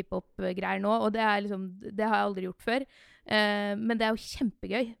noe hiphop-greier nå, og det liksom, det har jeg aldri gjort før. Men det jo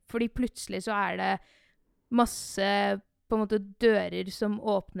kjempegøy, fordi plutselig så det masse på en måte dører som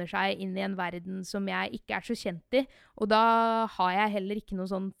åpner seg inn i en verden som jeg ikke så kjent i, og da har jeg heller ikke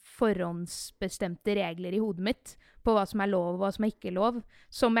noen sånn forhåndsbestemte regler i hodet mitt på hva som lov og hva som ikke lov,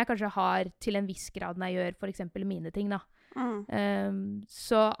 som jeg kanskje har til en viss grad når jeg gjør for eksempel mine ting, da.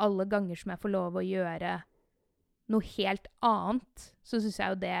 Så alle ganger som jeg får lov å gjøre noe helt annet, så synes jeg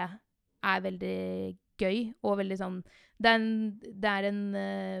jo det veldig gøy, og veldig sånn, det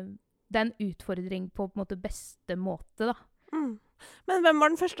en utfordring på en måte beste måte, da. Men hvem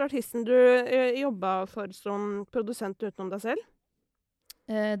var den første artisten du jobbet for som produsent utenom deg selv?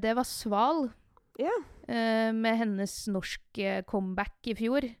 Det var Sval. Ja. Med hennes norsk comeback i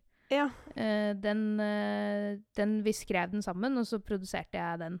fjor. Ja. Vi skrev den sammen, og så produserte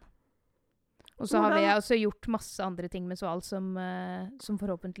jeg den. Og så har vi også gjort masse andre ting med Sval som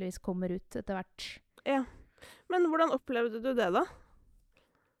forhåpentligvis kommer ut etter hvert. Ja. Men hvordan opplevde du det, da?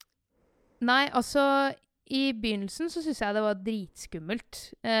 Nei, altså, i begynnelsen så synes jeg det var dritskummelt.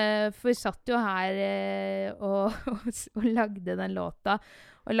 For vi satt jo her og lagde den låta,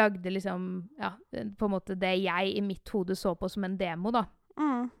 og lagde liksom, ja, på en måte det jeg i mitt hode så på som en demo, da.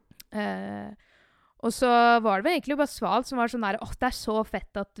 Og så var det vel egentlig bare Sval som var sånn der, det så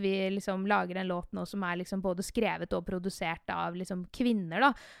fett at vi liksom lager en låt nå som liksom både skrevet og produsert av liksom kvinner,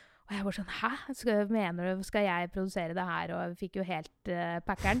 da. Og jeg var sånn, hæ? Skal jeg produsere det her? Og jeg fikk jo helt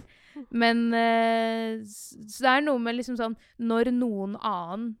packeren. Men så det noe med liksom sånn, når noen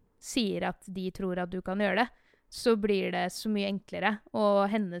annen sier at de tror at du kan gjøre det, så blir det så mye enklere.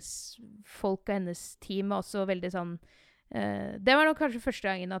 Og hennes folk og hennes team også veldig sånn, det var nok kanskje første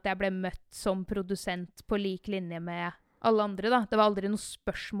gangen at jeg ble møtt som produsent på lik linje med alle andre, da. Det var aldri noe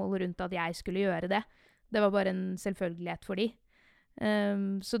spørsmål rundt at jeg skulle gjøre det. Det var bare en selvfølgelighet for de.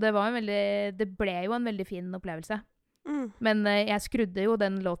 Så det ble jo en veldig fin opplevelse. Men jeg skrudde jo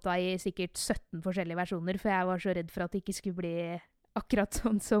den låta i sikkert 17 forskjellige versjoner, for jeg var så redd for at det ikke skulle bli akkurat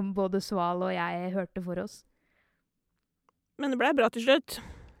sånn som både Sval og jeg hørte for oss. Men det ble bra til slutt.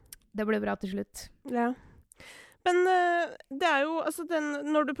 Det ble bra til slutt. Ja. Men det jo, altså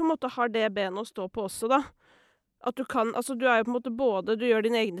når du på en måte har det benet å stå på også, da, at du kan, altså du jo på en måte både, du gjør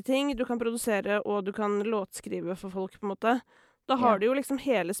dine egne ting, du kan produsere og du kan låtskrive for folk på en måte. Da har du jo liksom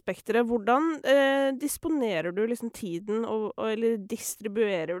hele spektret. Hvordan disponerer du liksom tiden, eller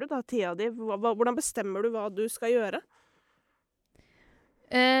distribuerer du da tida di? Hvordan bestemmer du hva du skal gjøre?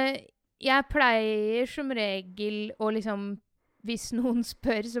 Jeg pleier som regel å liksom hvis noen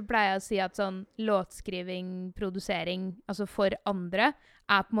spør, så pleier jeg å si at sånn låtskriving, produsering, altså for andre,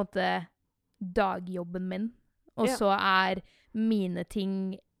 er på en måte dagjobben min. Og så er mine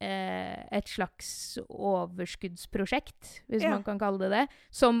ting et slags overskuddsprosjekt, hvis man kan kalle det det,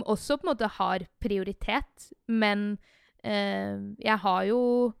 som også på en måte har prioritet, men jeg har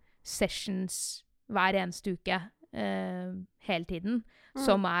jo sessions hver eneste uke hele tiden,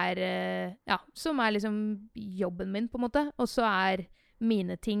 som er liksom jobben min, på en måte. Og så er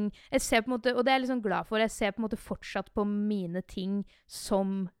mine ting jeg ser på en måte, og det er jeg liksom glad for, jeg ser på en måte fortsatt på mine ting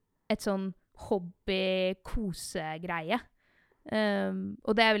som et sånn hobby-kosegreie.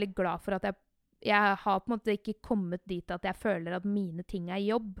 Og det er jeg veldig glad for at jeg har på en måte ikke kommet dit at jeg føler at mine ting er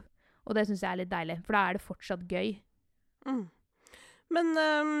jobb. Og det synes jeg er litt deilig, for da er det fortsatt gøy.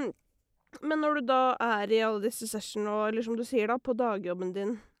 Men når du da er i alle disse sessionene, og eller som du sier da, på dagjobben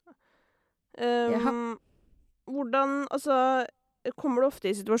din, hvordan, altså, kommer du ofte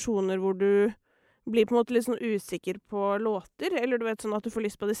i situasjoner hvor du blir på en måte litt sånn usikker på låter, eller du vet sånn at du får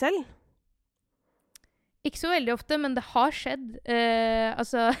lyst på det selv? Ikke så veldig ofte, men det har skjedd.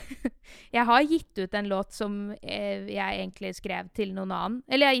 Altså, jeg har gitt ut en låt som jeg egentlig skrev til noen annen.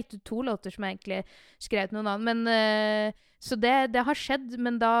 Eller jeg har gitt ut 2 låter som jeg egentlig skrev til noen annen. Men, så det har skjedd,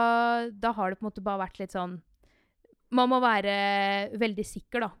 men da har det på en måte bare vært litt sånn man må være veldig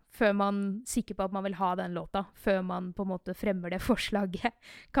sikker, da, sikker på at man vil ha den låta, før man på en måte fremmer det forslaget.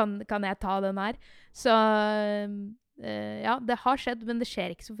 Kan jeg ta den her? Så ja, det har skjedd, men det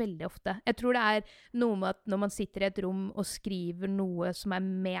skjer ikke så veldig ofte. Jeg tror det er noe med at når man sitter i et rom og skriver noe som er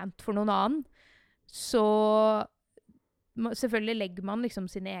ment for noen annen, så selvfølgelig legger man liksom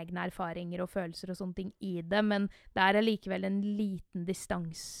sine egne erfaringer og følelser og sånne ting i det, men det er allikevel en liten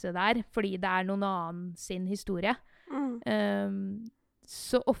distanse der, fordi det er noen annen sin historie.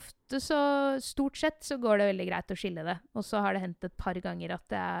 Så ofte, stort sett, så går det veldig greit å skille det. Og så har det hendt et par ganger at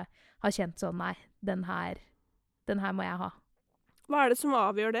jeg har kjent sånn, nei, den her må jeg ha. Hva er det som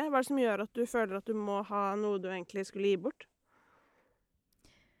avgjør det? Hva er det som gjør at du føler at du må ha noe du egentlig skulle gi bort?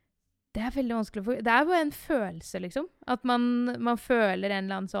 Det er veldig vanskelig for... Det er bare en følelse, liksom. At man føler en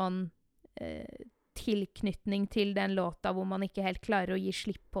eller annen sånn tilknytning til den låta hvor man ikke helt klarer å gi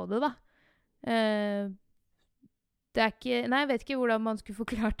slipp på det, da. Det er ikke... Nei, jeg vet ikke hvordan man skulle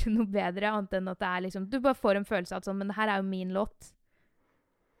forklart det noe bedre, annet enn at det er liksom... Du bare får en følelse av at sånn, men det her er jo min låt.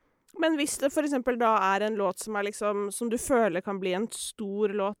 Men hvis det for eksempel da er en låt som er liksom, som du føler kan bli en stor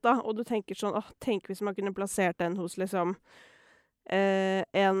låt da, og du tenker sånn, tenk hvis man kunne plassert den hos liksom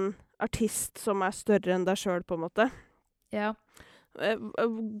en artist som er større enn deg selv, på en måte. Ja.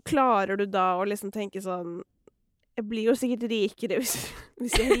 Klarer du da å liksom tenke sånn, jeg blir jo sikkert rikere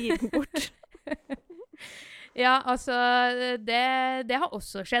hvis jeg gir den bort? Ja, altså, det har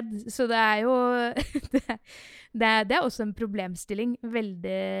også skjedd, så det er jo, det er også en problemstilling,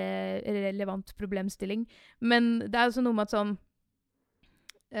 veldig relevant problemstilling, men det er også noe med at sånn,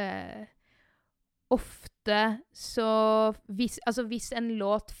 ofte så, hvis en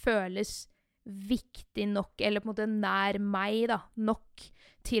låt føles viktig nok, eller på en måte nær meg da, nok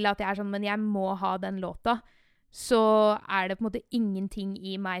til at jeg er sånn, men jeg må ha den låta, så er det på en måte ingenting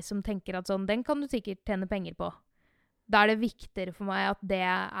i meg som tenker at sånn, den kan du sikkert tjene penger på. Da er det viktigere for meg at det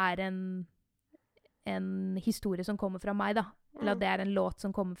er en historie som kommer fra meg, da. Eller at det er en låt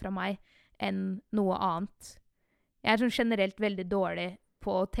som kommer fra meg, enn noe annet. Jeg er sånn generelt veldig dårlig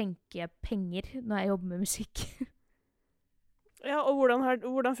på å tenke penger når jeg jobber med musikk. Ja, og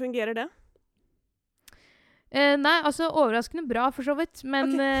hvordan fungerer det? Nei, altså overraskende bra for så vidt,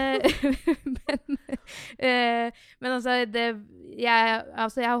 men men altså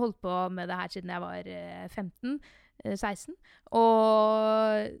jeg har holdt på med det her siden jeg var 16,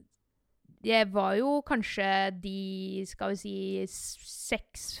 og jeg var jo kanskje de, skal vi si,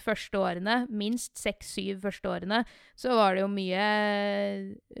 6 første årene, minst 6-7 første årene, så var det jo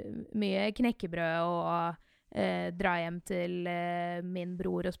mye knekkebrød og dra hjem til min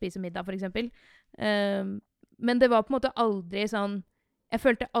bror og spise middag, for eksempel. Men det var på en måte aldri sånn... Jeg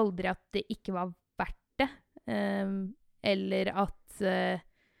følte aldri at det ikke var verdt det. Eller at...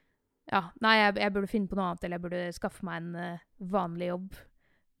 nei, jeg burde finne på noe annet, eller jeg burde skaffe meg en vanlig jobb.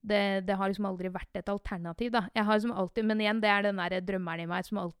 Det har liksom aldri vært et alternativ, da. Jeg har liksom alltid... Men igjen, det er den der drømmeren i meg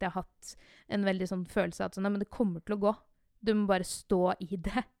som alltid har hatt en veldig sånn følelse av at sånn, men det kommer til å gå. Du må bare stå i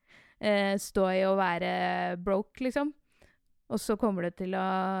det. Stå i å være broke, liksom. Og så kommer det til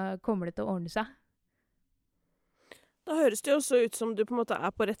å ordne seg. Da høres det jo også ut som du på en måte er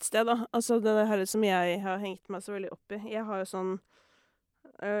på rett sted, da. Altså det her som jeg har hengt meg så veldig opp i. Jeg har jo sånn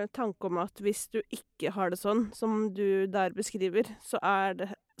tanke om at hvis du ikke har det sånn som du der beskriver,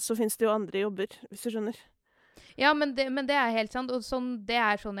 så finnes det jo andre jobber, hvis du skjønner. Ja, men det er helt sant, og det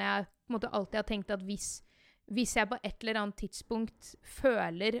er sånn jeg på en måte alltid har tenkt at hvis jeg på et eller annet tidspunkt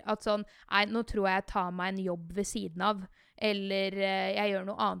føler at sånn, nei, nå tror jeg tar meg en jobb ved siden av, eller jeg gjør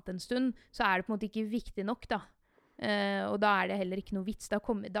noe annet en stund, så er det på en måte ikke viktig nok, da. Og da er det heller ikke noe vits. Da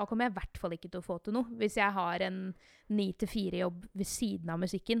kommer jeg i hvert fall ikke til å få til noe. Hvis jeg har en 9-4-jobb ved siden av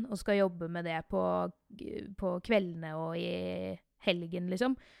musikken, og skal jobbe med det på kveldene og i helgen,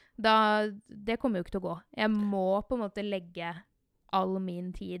 liksom, det kommer jo ikke til å gå. Jeg må på en måte legge all min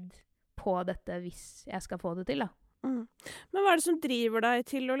tid på dette hvis jeg skal få det til, da. Mm. Men hva er det som driver deg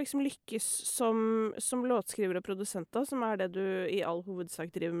til å liksom lykkes som låtskriver og produsent, da, som er det du i all hovedsak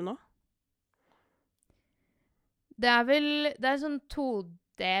driver med nå? Det er sånn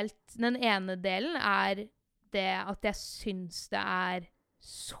todelt. Den ene delen er det at jeg syns det er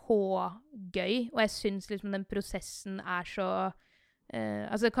så gøy, og jeg syns liksom den prosessen er så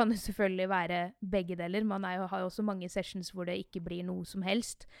altså det kan jo selvfølgelig være begge deler. Man har jo også mange sessions hvor det ikke blir noe som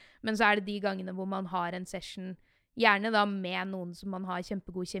helst. Men så er det de gangene hvor man har en session, gjerne da med noen som man har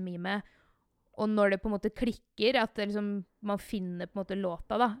kjempegod kjemi med, og når det på en måte klikker, at det liksom, man finner på en måte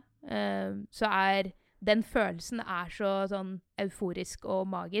låta da, så den følelsen er så sånn euforisk og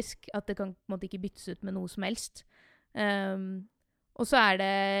magisk at det kan på en måte ikke byttes ut med noe som helst. Og så er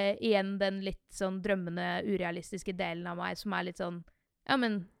det igjen den litt sånn drømmende, urealistiske delen av meg som er litt sånn, ja,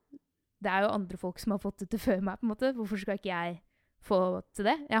 men det er jo andre folk som har fått det til før meg, på en måte. Hvorfor skal ikke jeg få til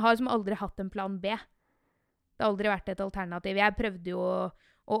det? Jeg har liksom aldri hatt en plan B. Det har aldri vært et alternativ. Jeg prøvde jo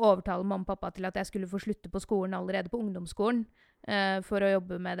å overtale mamma og pappa til at jeg skulle få slutte på skolen allerede på ungdomsskolen for å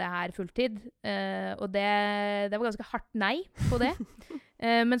jobbe med det her fulltid. Og det var ganske hardt nei på det.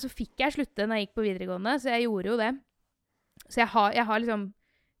 Men så fikk jeg slutte når jeg gikk på videregående, så jeg gjorde jo det. Så jeg har liksom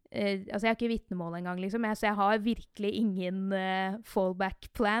altså jeg har ikke vitnemål engang, liksom. Så jeg har virkelig ingen fallback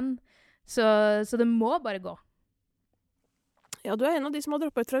plan. Så det må bare gå. Ja, du er en av de som har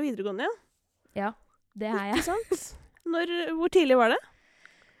droppet ut fra videregående, ja. Ja, det er jeg. Ikke sant? Hvor tidlig var det?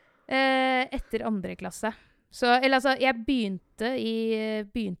 Etter 2. klasse. Så, eller altså, jeg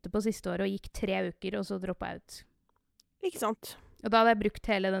begynte på siste året og gikk 3 uker, og så droppet jeg ut. Ikke sant? Og da hadde jeg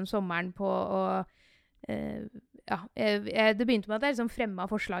brukt hele den sommeren på å ja, det begynte med at jeg liksom fremmet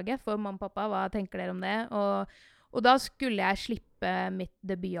forslaget for mamma og pappa. Hva tenker dere om det? Og da skulle jeg slippe mitt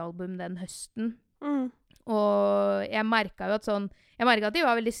debutalbum den høsten. Mm. Og jeg merket jo at de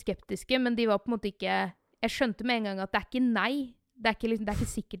var veldig skeptiske, men de var på en måte ikke, jeg skjønte med en gang at det er ikke nei. Det er ikke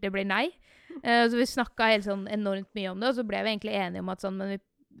sikkert det blir nei. Så vi snakket helt sånn enormt mye om det, og så ble vi egentlig enige om at sånn, men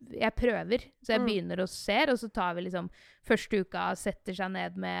jeg prøver. Så jeg begynner og ser, og så tar vi liksom første uka, setter seg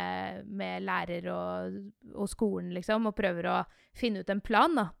ned med lærer og skolen, liksom, og prøver å finne ut en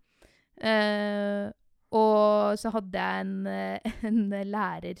plan, da. Og så hadde jeg en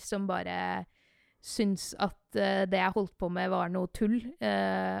lærer som bare syntes at det jeg holdt på med var noe tull,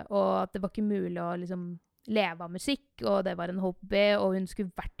 og at det var ikke mulig å liksom leve av musikk, og det var en hobby, og hun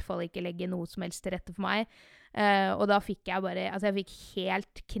skulle i hvert fall ikke legge noe som helst til rette for meg. Og da fikk jeg fikk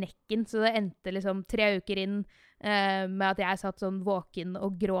helt knekken, så det endte liksom 3 uker inn med at jeg satt sånn våken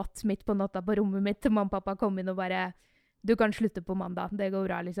og gråt midt på natta på rommet mitt, til mamma og pappa kom inn og bare, du kan slutte på mandag, det går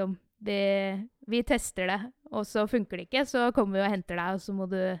bra liksom. Vi tester det, og så funker det ikke, så kommer vi og henter deg, og så må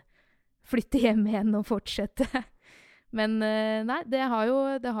du flytte hjem igjen og fortsette. Men nei, det har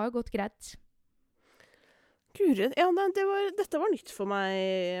jo gått greit. Guri, ja, dette var nytt for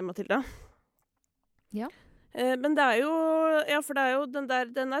meg, Matilda. Ja. Men det er jo, ja, for det er jo den er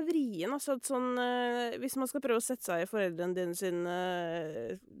vrien, altså, sånn, hvis man skal prøve å sette seg i foreldrene dine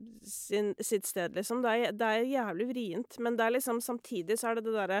sitt sted, liksom, det er jævlig vrient, men det er liksom, samtidig så er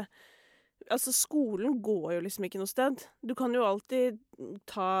det derre, altså, skolen går jo liksom ikke noe sted. Du kan jo alltid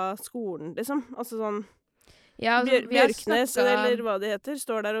ta skolen, liksom, altså sånn, ja, altså, Bjørknes, eller hva det heter,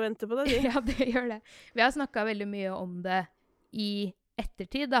 står der og venter på deg. Ja, det gjør det. Vi har snakket veldig mye om det i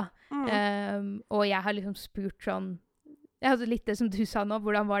ettertid, da. Og jeg har liksom spurt sånn, litt det som du sa nå,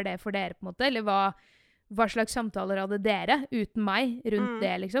 hvordan var det for dere på en måte, eller hva slags samtaler hadde dere uten meg rundt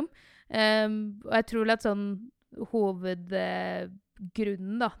det, liksom. Og jeg tror at sånn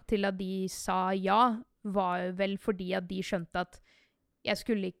hovedgrunnen da, til at de sa ja, var vel fordi at de skjønte at jeg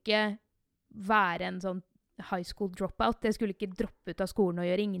skulle ikke være en sånn high school dropout. Jeg skulle ikke droppe ut av skolen og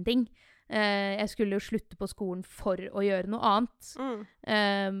gjøre ingenting. Jeg skulle jo slutte på skolen for å gjøre noe annet.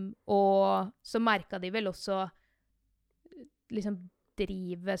 Og så merket de vel også liksom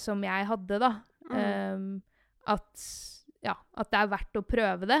drivet som jeg hadde da. At ja, at det verdt å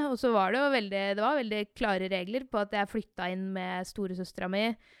prøve det. Og så var det jo veldig klare regler på at jeg flyttet inn med storesøstera mi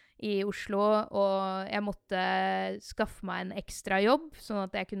i Oslo, og jeg måtte skaffe meg en ekstra jobb, sånn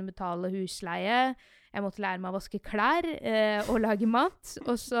at jeg kunne betale husleie. Jeg måtte lære meg å vaske klær og lage mat.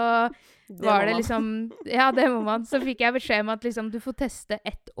 Og så var det liksom... Ja, det må man. Så fikk jeg beskjed om at liksom, du får teste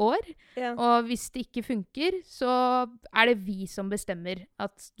 1 år. Ja. Og hvis det ikke funker, så er det vi som bestemmer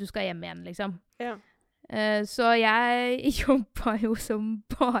at du skal hjem igjen, liksom. Ja. Så jeg jobbet jo som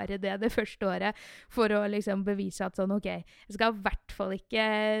bare det første året for å liksom bevise at sånn, ok, jeg skal i hvert fall ikke...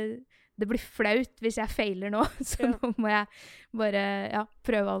 Det blir flaut hvis jeg feiler nå, så nå må jeg bare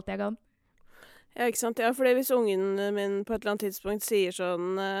prøve alt jeg kan. Ja, ikke sant? Ja, fordi hvis ungen min på et eller annet tidspunkt sier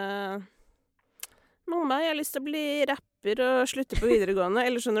sånn Mamma, jeg har lyst til å bli rapper og slutte på videregående,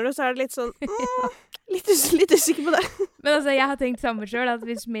 eller skjønner du, så er det litt sånn litt usikker på det. Men altså, jeg har tenkt samme selv, at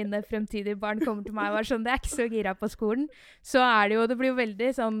hvis mine fremtidige barn kommer til meg og er sånn, det er ikke så gira på skolen, så er det blir jo veldig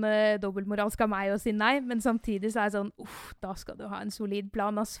sånn dobbeltmoralsk av meg å si nei, men samtidig så er det sånn, da skal du ha en solid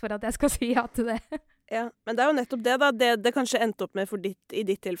plan, for at jeg skal si ja til det. Ja, men det er jo nettopp det da, det kanskje endte opp med i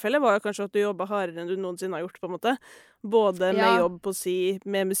ditt tilfelle, var jo kanskje at du jobbet hardere enn du noensinne har gjort, på en måte. Både med jobb på si,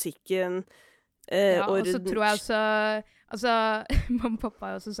 med musikken, og så tror jeg også, altså, mamma og pappa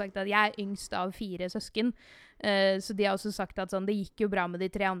har også sagt at jeg er yngst av 4 søsken, så de har også sagt at sånn, det gikk jo bra med de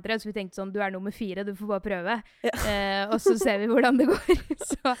 3 andre, så vi tenkte sånn, du er nummer 4, du får bare prøve. Ja. Og så ser vi hvordan det går.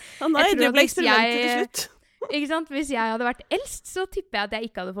 Så, nei, det ble eksperimentet til slutt. Ikke sant? Hvis jeg hadde vært eldst, så tipper jeg at jeg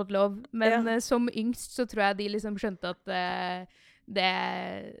ikke hadde fått lov. Men som yngst så tror jeg de liksom skjønte at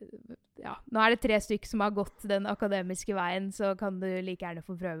nå er det 3 stykker som har gått den akademiske veien, så kan du like gjerne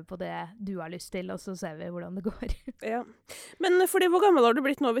få prøve på det du har lyst til, og så ser vi hvordan det går. Ja. Men fordi, hvor gammel har du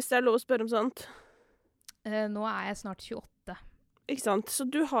blitt nå, hvis det er lov å spørre om sånt? Nå er jeg snart 28. Ikke sant? Så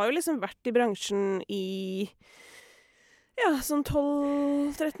du har jo liksom vært i bransjen i sånn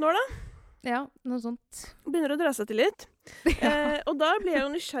 12-13 år da? Ja, noe sånt. Begynner å dra seg til litt. Og da blir jeg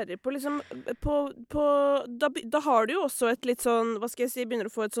jo nysgjerrig på liksom, da har du jo også et litt sånn, hva skal jeg si, begynner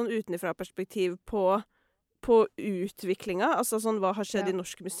å få et sånn utenifra perspektiv på utviklinga. Altså sånn, hva har skjedd i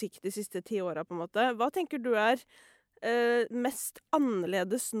norsk musikk de siste 10 årene, på en måte. Hva tenker du er mest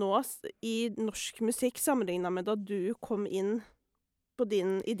annerledes nå i norsk musikk, sammenlignet med da du kom inn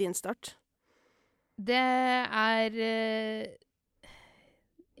i din start? Det er...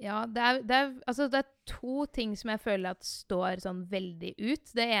 Ja, det er 2 ting som jeg føler at står sånn veldig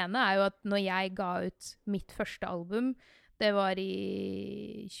ut. Det ene er jo at når jeg ga ut mitt første album, det var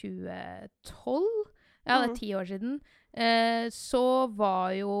i 2012, det er 10 år siden, så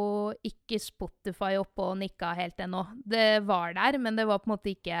var jo ikke Spotify oppe og nikka helt ennå. Det var der, men det var på en måte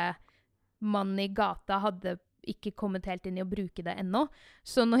ikke, mannen i gata hadde ikke kommet helt inn i å bruke det ennå.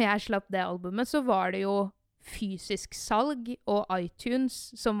 Så når jeg slapp det albumet, så var det jo fysisk salg og iTunes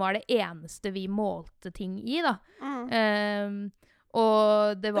som var det eneste vi målte ting i, da.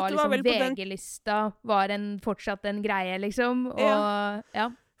 Og det var liksom VG-lista var fortsatt en greie, liksom. Og,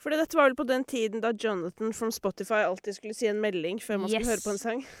 Fordi dette var vel på den tiden da Jonathan from Spotify alltid skulle si en melding før man skulle høre på en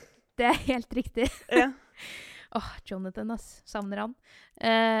sang. Det er helt riktig. Ja. Jonathan, savner han.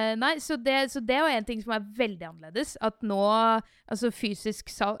 Nei, så det var en ting som er veldig annerledes. At nå, altså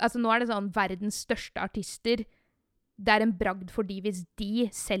fysisk salg, altså nå er det sånn verdens største artister. Det er en bragd for de hvis de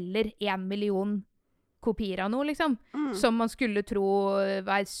selger 1 million kopier av noe, liksom. Som man skulle tro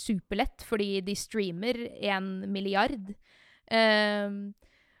var superlett, fordi de streamer 1 milliard.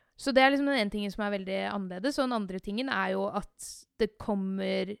 Så det er liksom den ene tingen som er veldig annerledes. Og den andre tingen er jo at det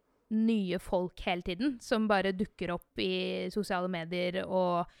kommer nye folk hele tiden, som bare dukker opp i sosiale medier,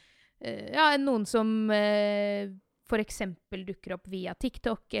 og noen som for eksempel dukker opp via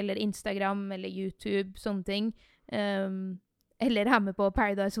TikTok, eller Instagram, eller YouTube, sånne ting. Eller er med på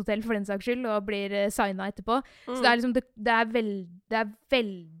Paradise Hotel, for den saks skyld, og blir signet etterpå. Så det er liksom, det er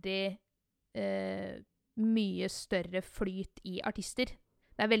veldig mye større flyt i artister.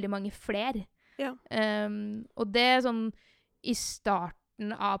 Det er veldig mange flere. Ja. Og det er sånn, i starten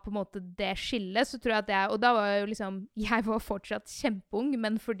av på en måte det skillet, så tror jeg at og da var jo liksom, jeg var fortsatt kjempeung,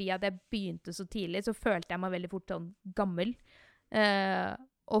 men fordi at jeg begynte så tidlig, så følte jeg meg veldig fort sånn gammel,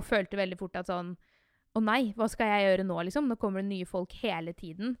 og følte veldig fort at sånn, nei, hva skal jeg gjøre nå liksom? Nå kommer det nye folk hele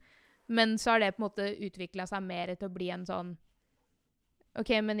tiden. Men så har det på en måte utviklet seg mer til å bli en sånn,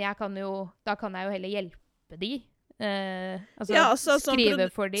 ok, men da kan jeg jo heller hjelpe de. Skrive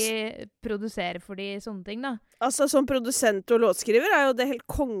for de, produsere for de, sånne ting da. Altså som produsent og låtskriver er jo det helt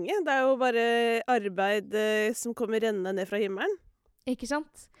konge. Det er jo bare arbeid som kommer rennende ned fra himmelen. Ikke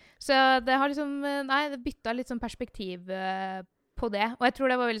sant? Så det har liksom, det byttet litt sånn perspektiv på det. Og jeg tror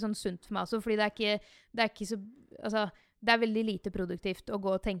det var veldig sånn sunt for meg også, fordi det er ikke så, altså, det er veldig lite produktivt å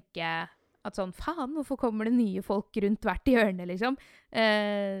gå og tenke at sånn, faen, hvorfor kommer det nye folk rundt hvert hjørne, liksom?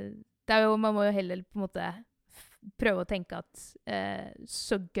 Det er jo, man må jo heller på en måte prøve å tenke at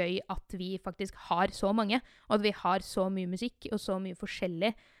så gøy at vi faktisk har så mange, og at vi har så mye musikk og så mye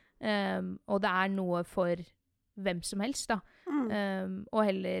forskjellig, og det er noe for hvem som helst da. Og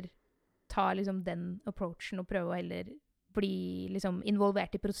heller ta liksom den approachen og prøve å heller bli liksom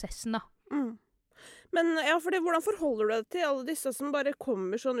involvert i prosessen da. Men ja, hvordan forholder du deg til alle disse som bare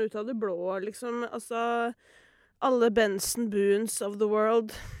kommer sånn ut av det blå, liksom, altså alle Benson Boones of the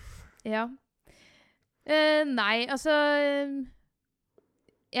world? Ja. Nei, altså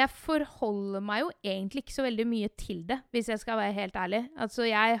jeg forholder meg jo egentlig ikke så veldig mye til det, hvis jeg skal være helt ærlig. Altså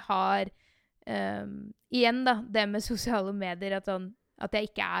jeg har igjen da, det med sosiale medier, at jeg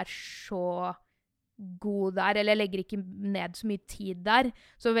ikke er så god der, eller jeg legger ikke ned så mye tid der.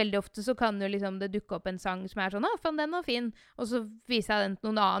 Så veldig ofte så kan jo liksom det dukke opp en sang som er sånn, faen, den var fin, og så viser jeg den til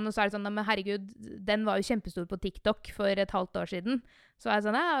noen annen, og så er det sånn, men herregud, den var jo kjempestor på TikTok for et halvt år siden. Så er jeg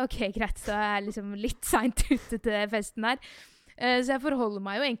sånn, ja, ok, greit, så er jeg liksom litt sent ute til festen her. Så jeg forholder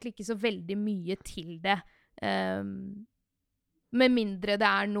meg jo egentlig ikke så veldig mye til det. Med mindre det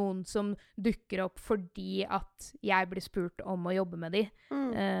er noen som dukker opp fordi at jeg blir spurt om å jobbe med de.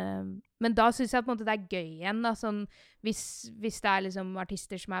 Men da synes jeg på en måte det er gøy igjen. Da. Sånn, hvis det er liksom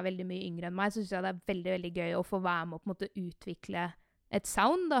artister som er veldig mye yngre enn meg, så synes jeg det er veldig, veldig gøy å få være med og på en måte utvikle et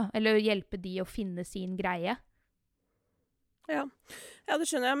sound, da. Eller hjelpe de å finne sin greie. Ja, det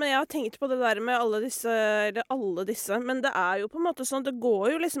skjønner jeg, men jeg har tenkt på det der med alle disse, men det er jo på en måte sånn, det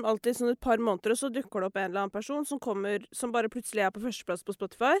går jo liksom alltid sånn et par måneder, og så dukker det opp en eller annen person som bare plutselig er på førsteplass på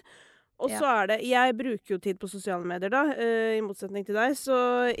Spotify, og så er det, jeg bruker jo tid på sosiale medier da, i motsetning til deg, så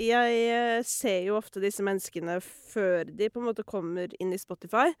jeg ser jo ofte disse menneskene før de på en måte kommer inn i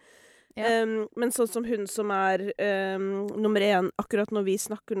Spotify. Ja. Men sånn som hun som er nummer 1 akkurat når vi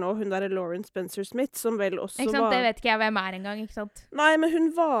snakker nå, hun der er Lauren Spencer Smith, som vel også ikke sant? Det vet ikke jeg hvem er engang, ikke sant? Nei, men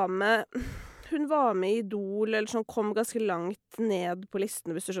hun var med i Idol, eller sånn, kom ganske langt ned på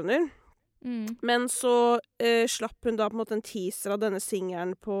listene, hvis du skjønner. Men så slapp hun da på en måte en teaser av denne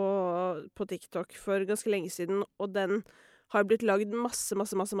singelen på TikTok for ganske lenge siden, og den har blitt lagd masse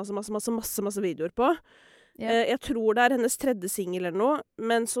videoer på. Jeg tror det er hennes 3. single eller noe,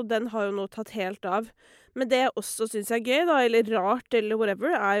 men så den har jo nå tatt helt av. Men det jeg også synes er gøy, da, eller rart, eller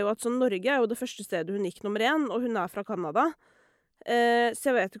whatever, er jo at sånn, Norge er jo det første stedet hun gikk nummer 1, og hun er fra Canada. Så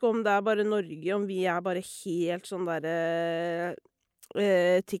jeg vet ikke om det er bare Norge, om vi er bare helt sånn der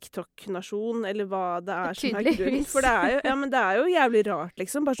TikTok-nasjon, eller hva det er som er grunnen. For det er jo, ja, men det er jo jævlig rart,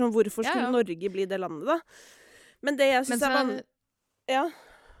 liksom. Bare sånn, hvorfor skulle Norge bli det landet, da? Men det jeg synes er ja.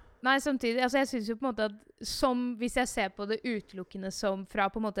 Nei, samtidig, altså jeg synes jo på en måte at hvis jeg ser på det utelukkende som fra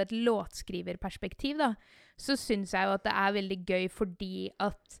på en måte et låtskriverperspektiv da, så synes jeg jo at det er veldig gøy fordi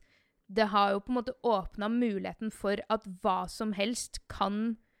at det har jo på en måte åpnet muligheten for at hva som helst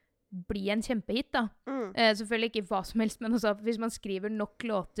kan bli en kjempehit da. Selvfølgelig ikke hva som helst, men også at hvis man skriver nok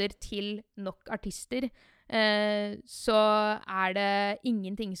låter til nok artister, så er det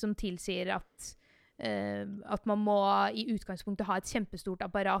ingenting som tilsier at man må i utgangspunktet ha et kjempestort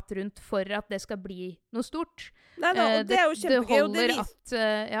apparat rundt for at det skal bli noe stort. Nei, det er jo kjempegøy.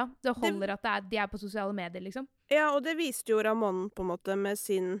 Det holder at de er på sosiale medier, liksom. Ja, og det viste jo Ramón på en måte med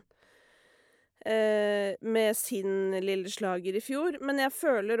sin lille slager i fjor. Men jeg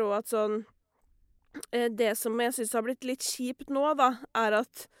føler også at sånn det som jeg synes har blitt litt kjipt nå, da, er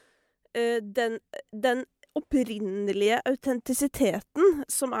at den opprinnelige autentisiteten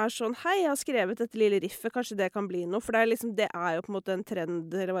som er sånn, hei, jeg har skrevet dette lille riffet, kanskje det kan bli noe, for det er jo på en måte en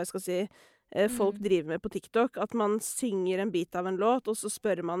trend, eller hva jeg skal si, folk driver med på TikTok, at man synger en bit av en låt, og så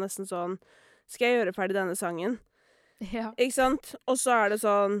spør man nesten sånn, skal jeg gjøre ferdig denne sangen? Ja. Ikke sant? Og så er det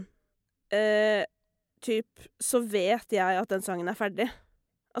sånn, så vet jeg at den sangen er ferdig.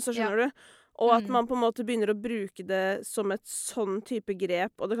 Altså, skjønner du? Og at man på en måte begynner å bruke det som et sånn type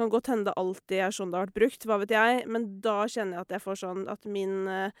grep, og det kan godt hende det alltid er sånn det har vært brukt, hva vet jeg, men da kjenner jeg at jeg får sånn at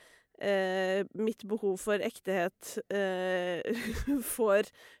mitt behov for ektehet får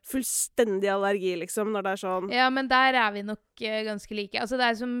fullstendig allergi, liksom, når det er sånn. Ja, men der er vi nok ganske like. Altså, det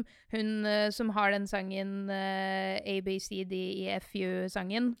er som hun som har den sangen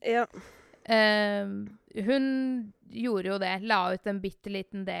ABCDEFU-sangen. Ja. Hun gjorde jo det, la ut en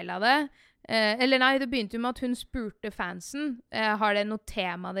bitteliten del av det. Eller nei, det begynte jo med at hun spurte fansen, har det noe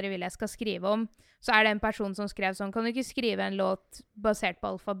tema dere vil jeg skal skrive om? så er det en person som skrev sånn, kan du ikke skrive en låt basert på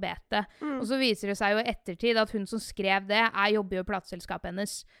alfabetet? Og så viser det seg jo i ettertid at hun som skrev det, jobber jo i plateselskapet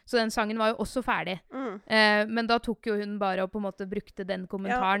hennes. Så den sangen var jo også ferdig. Men da tok jo hun bare og på en måte brukte den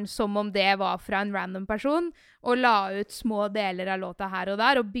kommentaren som om det var fra en random person, og la ut små deler av låta her og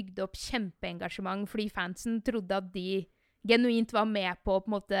der, og bygde opp kjempeengasjement, fordi fansen trodde at de genuint var med på å på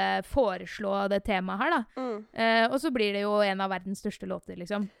en måte foreslå det temaet her, da. Og så blir det jo en av verdens største låter,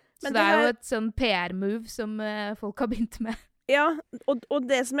 liksom. Så det er jo et sånn PR-move som folk har begynt med. Ja, og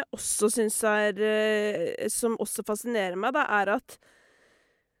det som jeg også synes som også fascinerer meg, da,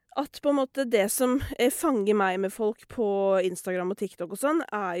 at på en måte det som fanger meg med folk på Instagram og TikTok og sånn,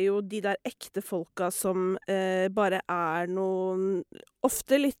 jo de der ekte folka som bare noen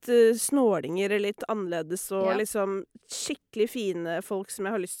ofte litt snålinger, litt annerledes og liksom skikkelig fine folk som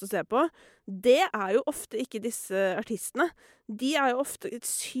jeg har lyst til å se på. Det jo ofte ikke disse artistene. De jo ofte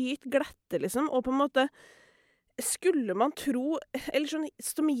sykt glatte, liksom, og på en måte skulle man tro, eller sånn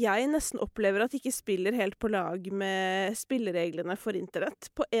som jeg nesten opplever at ikke spiller helt på lag med spillereglene for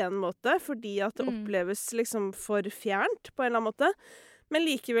internett, på en måte, fordi at det oppleves liksom for fjernt på en eller annen måte. Men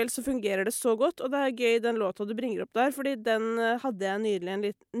likevel så fungerer det så godt, og det gøy den låta du bringer opp der, fordi den hadde jeg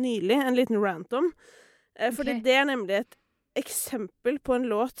nylig en liten rant om. Fordi det nemlig et eksempel på en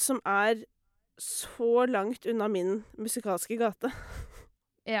låt som så langt unna min musikalske gate.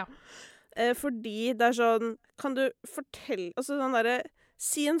 Ja. Fordi det sånn, kan du fortelle, altså sånn derre,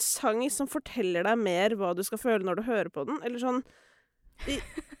 si en sang som forteller deg mer hva du skal føle når du hører på den, eller sånn,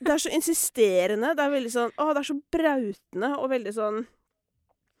 det så insisterende, det veldig sånn, det så brautende, og veldig sånn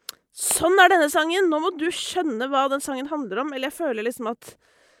denne sangen, nå må du skjønne hva den sangen handler om, eller jeg føler liksom at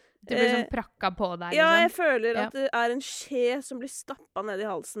det blir sånn prakka på deg, liksom. Ja, jeg føler at det en skje som blir stappet ned i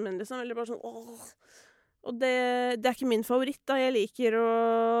halsen min, liksom, eller bare sånn, og det ikke min favoritt, da. Jeg liker å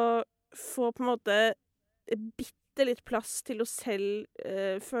få på en måte bitte litt plass til å selv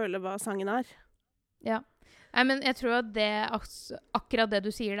føle hva sangen Ja. Nei, men jeg tror at akkurat det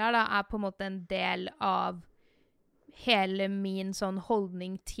du sier der, da, på en måte en del av hele min sånn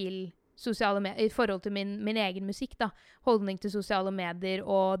holdning til sosiale medier, i forhold til min egen musikk, da. Holdning til sosiale medier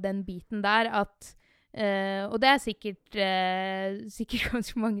og den biten der, at og det sikkert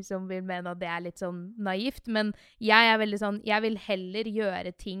ganske mange som vil mene at det litt sånn naivt, men jeg veldig sånn, jeg vil heller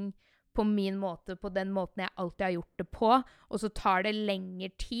gjøre ting på min måte, på den måten jeg alltid har gjort det på, og så tar det lengre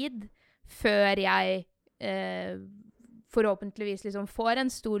tid før jeg forhåpentligvis liksom får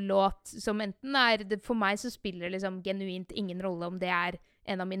en stor låt som enten for meg så spiller det liksom genuint ingen rolle om det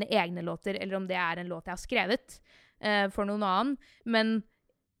en av mine egne låter, eller om det en låt jeg har skrevet for noen annen, men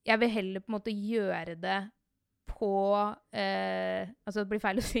jeg vil heller på en måte gjøre det på altså det blir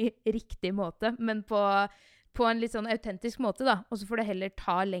feil å si riktig måte, men på en litt sånn autentisk måte, da. Og så får det heller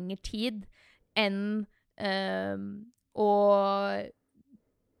ta lengre tid enn å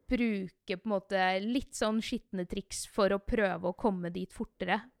bruke på en måte litt sånn skittende triks for å prøve å komme dit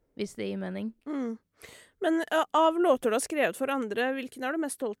fortere, hvis det gir mening. Men av låter du har skrevet for andre, hvilken du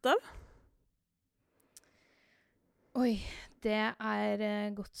mest stolt av? Oi, det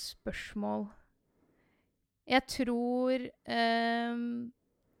et godt spørsmål. Jeg tror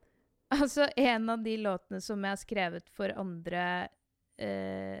altså, en av de låtene som jeg har skrevet for andre,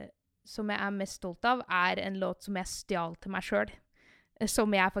 som jeg mest stolt av, en låt som jeg stjal til meg selv.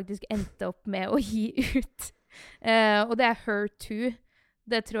 Som jeg faktisk endte opp med å gi ut. Og det Her Too.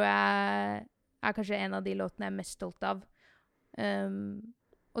 Det tror jeg kanskje en av de låtene jeg mest stolt av.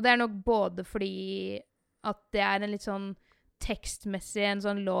 Og det nok både fordi at det en litt sånn tekstmessig, en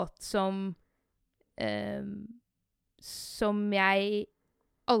sånn låt som jeg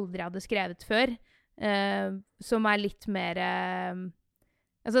aldri hadde skrevet før, som litt mer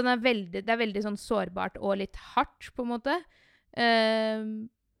altså det veldig sånn sårbart og litt hardt på en måte,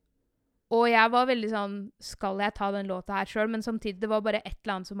 og jeg var veldig sånn, skal jeg ta den låta her selv, men samtidig det var bare et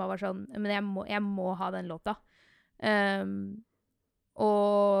eller annet som var sånn, men jeg må ha den låta,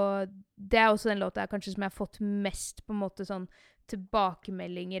 og det også den låta kanskje som jeg har fått mest på en måte sånn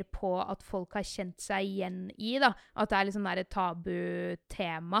tilbakemeldinger på at folk har kjent seg igjen i, da. At det litt sånn der et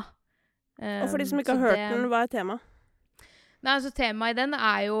tabu-tema. Og for de som ikke har hørt den, hva tema? Nei, altså temaet i den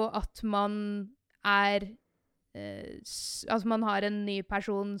jo at man altså man har en ny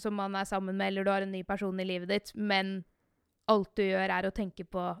person som man sammen med, eller du har en ny person i livet ditt, men alt du gjør å tenke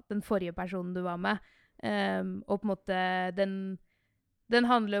på den forrige personen du var med. Og på en måte den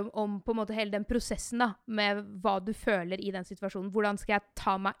handler om på en måte hele den prosessen da, med hva du føler i den situasjonen. Hvordan skal jeg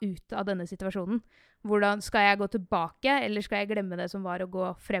ta meg ut av denne situasjonen? Hvordan skal jeg gå tilbake, eller skal jeg glemme det som var å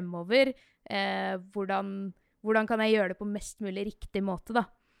gå fremover? Hvordan kan jeg gjøre det på mest mulig riktig måte da?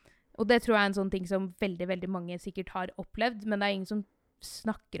 Og det tror jeg en sånn ting som veldig, veldig mange sikkert har opplevd, men det ingen som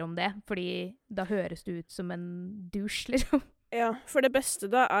snakker om det, fordi da høres det ut som en douche, liksom. Ja, for det beste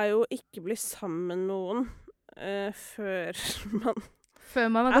da jo ikke bli sammen med noen før man Før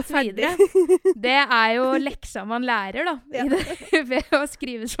man har gått ferdig. videre. Det jo leksa man lærer, da, Ja. ved å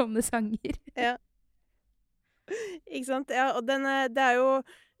skrive sånne sanger. Ja. Ikke sant? Ja, og det jo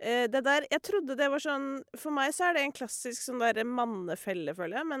det der, jeg trodde det var sånn, for meg så det en klassisk sånn der mannefelle,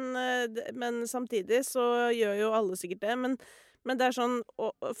 føler jeg, men samtidig så gjør jo alle sikkert det, men det sånn,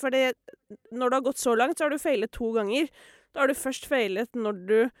 for det, når du har gått så langt, så har du feilet 2 ganger. Da har du først feilet når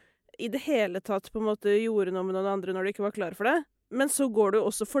du i det hele tatt på en måte gjorde noe med noen andre når du ikke var klar for det, men så går du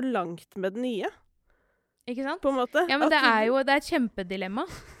også for langt med det nye. Ikke sant? På en måte. Ja, men det det et kjempedilemma.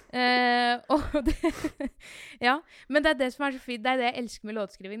 Og det, ja, men det det som så fint, det det jeg elsker med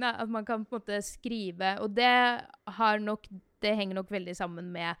låtskriving, da, at man kan på en måte skrive, og det henger nok veldig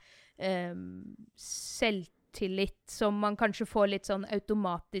sammen med selvtillit, som man kanskje får litt sånn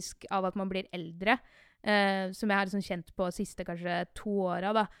automatisk av at man blir eldre, som jeg har liksom kjent på siste kanskje 2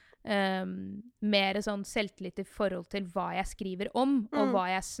 åra, da. Mer sånn selvtillit i forhold til hva jeg skriver om, og hva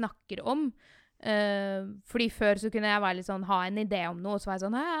jeg snakker om. Fordi før så kunne jeg være litt sånn, ha en idé om noe, og så var jeg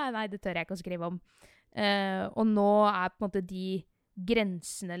sånn, nei, det tør jeg ikke å skrive om. Og nå på en måte de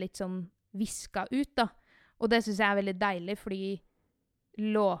grensene litt sånn visket ut, da. Og det synes jeg veldig deilig, fordi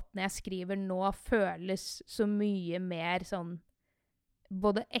låtene jeg skriver nå føles så mye mer sånn,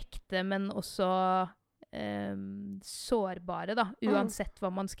 både ekte, men også sårbare, da, uansett hva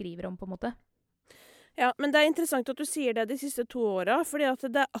man skriver om, på en måte. Ja, men det interessant at du sier det de siste 2 åra, fordi at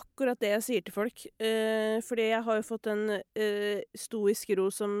det akkurat det jeg sier til folk. Fordi jeg har jo fått en stoisk ro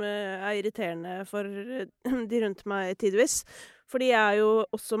som irriterende for de rundt meg tidvis. Fordi jeg jo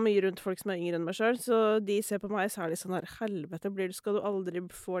også mye rundt folk som yngre enn meg selv, så de ser på meg så litt sånn her, helvete, skal du aldri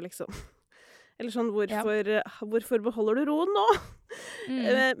få, liksom. Eller sånn, hvorfor beholder du roen nå?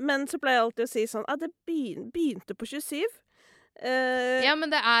 Men så pleier jeg alltid å si sånn, det begynte på 27. Ja, men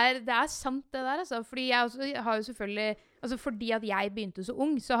det sant det der, altså. Fordi jeg også har jo selvfølgelig, altså fordi at jeg begynte så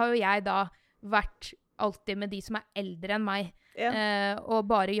ung, så har jo jeg da vært alltid med de som eldre enn meg. Ja. Og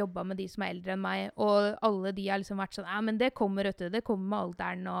bare jobbet med de som eldre enn meg. Og alle de har liksom vært sånn, men det kommer, vet du, det kommer med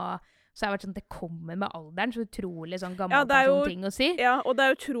alderen, og så har jeg vært sånn, det kommer med alderen, så utrolig sånn gammel ting å si. Ja, og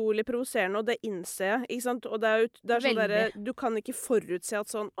det utrolig provoserende, og det innser jeg, ikke sant? Og det sånn der, du kan ikke forutse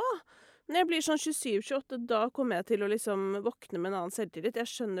at sånn, når jeg blir sånn 27-28, da kommer jeg til å liksom våkne med en annen selvtillit. Jeg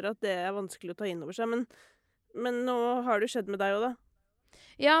skjønner at det vanskelig å ta inn over seg, men nå har det skjedd med deg også, da.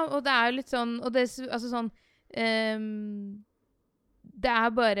 Ja, og det jo litt sånn, og det altså sånn, det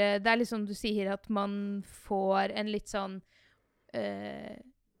bare, det liksom du sier at man får en litt sånn,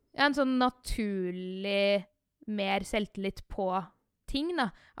 en sånn naturlig mer selvtillit på ting, da.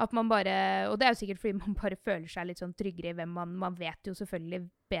 At man bare, og det jo sikkert fordi man bare føler seg litt sånn tryggere i hvem man vet jo selvfølgelig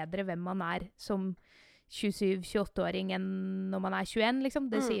bedre hvem man som 27-28-åring enn når man 21, liksom.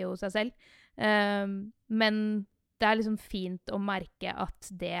 Det sier jo seg selv. Men det liksom fint å merke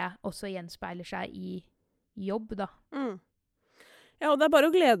at det også gjenspeiler seg i jobb, da. Ja, og det bare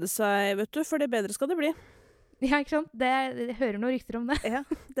å glede seg, vet du, for det bedre skal det bli. Ja, ikke sant? Det hører noen rykter om det. Ja,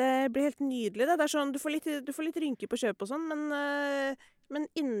 det blir helt nydelig. Det sånn, du får litt rynker på kjøpet og sånn, men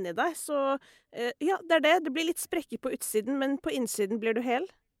inni deg så ja, det. Det blir litt sprekker på utsiden, men på innsiden blir du hel.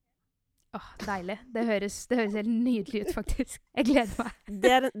 Deilig. Det høres helt nydelig ut, faktisk. Jeg gleder meg.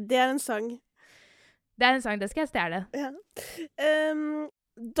 Det en sang. Det en sang, det skal jeg stjele. Ja.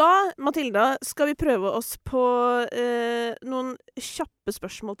 Da, Matilda, skal vi prøve oss på noen kjappe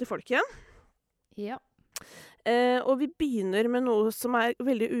spørsmål til folk igjen. Ja. Og vi begynner med noe som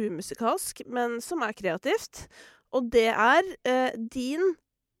veldig umusikalsk, men som kreativt. Og det din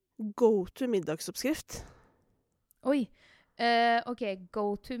go-to middagsoppskrift. Oi. Ok,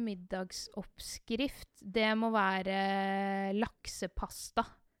 go-to middagsoppskrift. Det må være laksepasta,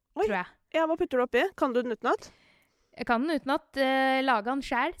 tror jeg. Ja, hva putter du oppi? Kan du den utenat? Jeg kan den utenat. Lager den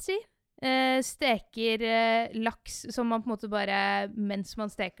selv, si. Steker laks som man på en måte bare, mens man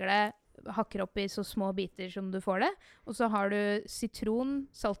steker det, hakker opp i så små biter som du får det. Og så har du sitron,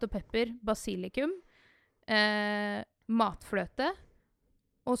 salt og pepper, basilikum, matfløte,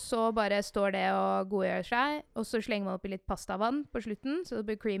 og så bare står det og godgjør seg, og så slenger man oppi litt pastavann på slutten, så det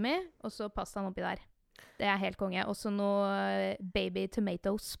blir creamy, og så pastaen oppi der. Det helt konge. Og så noe baby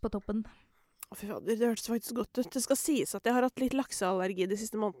tomatoes på toppen. Fy fader, det hørtes faktisk godt ut. Det skal sies at jeg har hatt litt lakseallergi de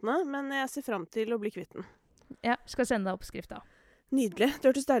siste månedene, men jeg ser frem til å bli kvitt den. Ja, skal sende deg oppskrifta. Nydelig. Det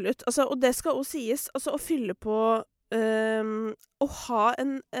hørtes deilig ut. Altså, og det skal også sies, altså å fylle på å ha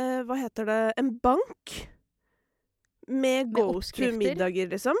en, hva heter det, en bank med go-to-middager,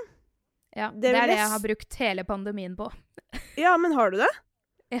 liksom. Ja, Det det vil er det jeg jeg har brukt hele pandemien på. Ja, men har du det?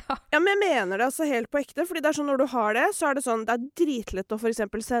 Ja. Ja, men jeg mener det altså helt på ekte, fordi det er sånn når du har det, så er det sånn, det er dritlett å for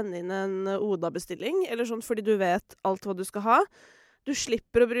eksempel sende inn en Oda-bestilling, eller sånn fordi du vet alt hva du skal ha. Du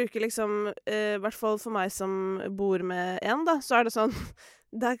slipper å bruke liksom, i hvert fall for meg som bor med en da, så er det sånn,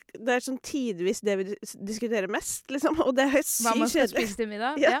 det er sånn tidvis det vi diskuterer mest, liksom, og det er Hva man sykt skal kjedelig. spise til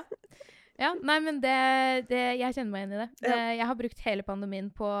middag. Ja. Ja, nei, men jeg kjenner meg igjen i det. Jeg har brukt hele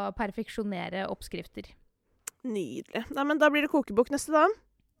pandemien på å perfeksjonere oppskrifter. Nydelig. Nei, men da blir det kokebok neste da.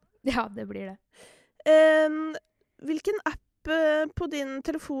 Ja, det blir det. Hvilken app på din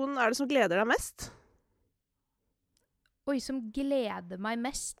telefon er det som gleder deg mest? Oi, som gleder meg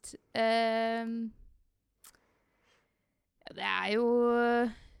mest. Det er jo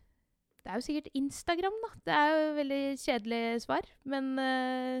sikkert Instagram, da. Det er jo et veldig kjedelig svar. Men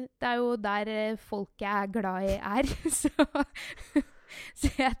det er jo der folk jeg er glad i er. Så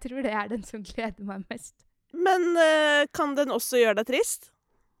jeg tror det er den som gleder meg mest. Men kan den også gjøre deg trist?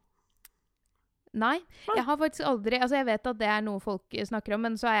 Nei, jeg har faktisk aldri... Altså, jeg vet at det er noe folk snakker om,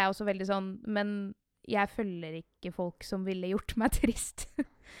 men så er jeg også veldig sånn... Men jeg følger ikke folk som ville gjort meg trist.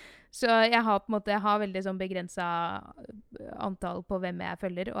 Så jeg har på en måte veldig sånn begrenset antall på hvem jeg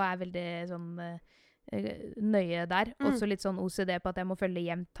følger, og er veldig sånn nøye der. Også litt sånn OCD på at jeg må følge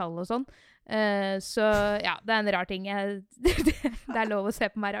jevnt tall og sånn. Så ja, det er en rar ting. Det er lov å se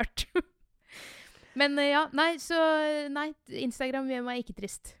på meg rart. Men ja, nei, Instagram gjør meg ikke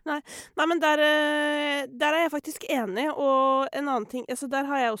trist. Nei, men der er jeg faktisk enig, og en annen ting, altså der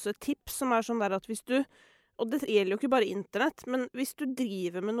har jeg også et tips som er sånn der at hvis du, og det gjelder jo ikke bare internett, men hvis du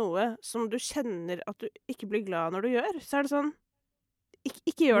driver med noe som du kjenner at du ikke blir glad når du gjør, så er det sånn,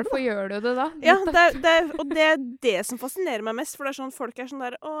 ikke gjør det. Hvorfor gjør du det da? Ja, og det er det som fascinerer meg mest, for det er sånn, folk er sånn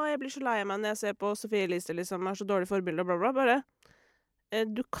der, jeg blir så lei meg når jeg ser på Sofie Elise, liksom, er så dårlig forbilde, og bla bla, bare,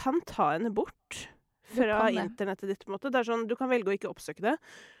 du kan ta henne bort fra internettet ditt, på en måte. Det er sånn, du kan velge å ikke oppsøke det.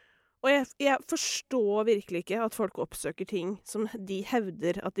 Og jeg forstår virkelig ikke at folk oppsøker ting som de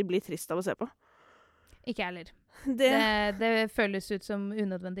hevder at de blir trist av å se på. Ikke heller. Det føles ut som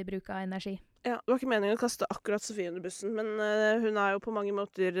unødvendig bruk av energi. Ja, det var ikke meningen å kaste akkurat Sofie under bussen, men hun er jo på mange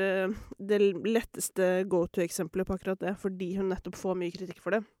måter det letteste go-to-eksempelet på akkurat det, fordi hun nettopp får mye kritikk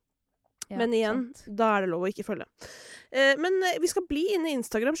for det. Ja, men igjen, da er det lov å ikke følge. Men vi skal bli inne i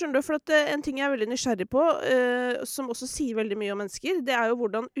Instagram, skjønner du, for at en ting jeg er veldig nysgjerrig på, som også sier veldig mye om mennesker, det er jo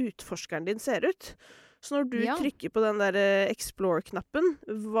hvordan utforskeren din ser ut. Så når du trykker på den der Explore-knappen,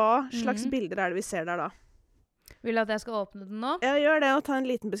 hva slags bilder er det vi ser der da? Vil du at jeg skal åpne den nå? Ja, gjør det, og ta en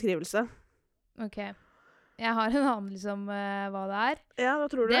liten beskrivelse. Ok. Jeg har en anelse om hva det er. Ja, hva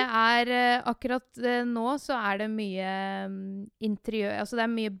tror du? Det er akkurat nå så er det mye interiør, altså det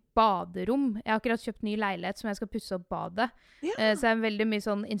er mye baderom. Jeg har akkurat kjøpt ny leilighet som jeg skal pusse opp badet. Ja. Så det er veldig mye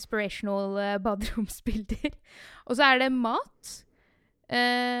sånn inspirational baderomsbilder. Og så er det mat.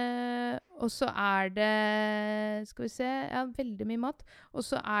 Og så er det, skal vi se, ja, veldig mye mat. Og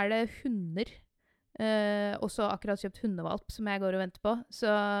så er det hunder. Også akkurat kjøpt hundevalp som jeg går og venter på.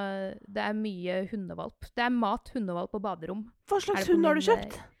 Så det er mye hundevalp. Det er mat, hundevalp og baderom. Hva slags hund har du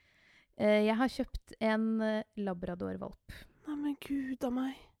kjøpt? Jeg har kjøpt en labradorvalp. Nei, men Gud av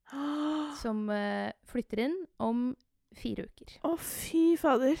meg. Som flytter inn om 4 uker. Å, fy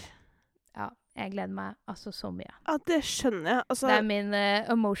fader. Ja, jeg gleder meg altså så mye. Ja, det skjønner jeg. Altså, det er min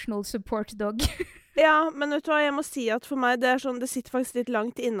emotional support dog. Ja, men vet du hva, jeg må si at for meg, det er sånn, det sitter faktisk litt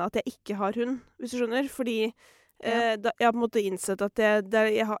langt inne at jeg ikke har hund, hvis du skjønner, fordi jeg har på en måte innsett at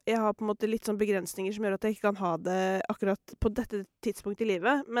jeg har på en måte litt sånn begrensninger som gjør at jeg ikke kan ha det akkurat på dette tidspunktet i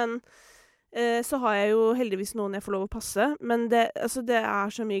livet, men så har jeg jo heldigvis noen jeg får lov å passe, men det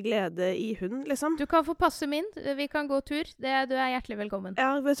er så mye glede i hund, liksom. Du kan få passe min, vi kan gå tur, du er hjertelig velkommen.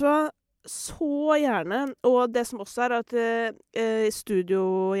 Ja, vet du hva? Så gjerne. Og det som også er at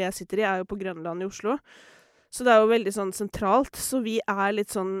studio jeg sitter i er jo på Grønland i Oslo. Så det er jo veldig sånn sentralt. Så vi er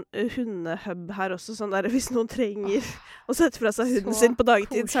litt sånn hundehub her også. Sånn der hvis noen trenger å sette fra seg hunden sin på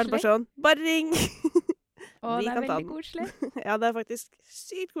dagtid, så er det bare sånn, bare ring! Å, det er veldig koselig. Ja, det er faktisk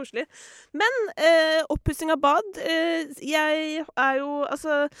sykt koselig. Men oppussing av bad, jeg er jo,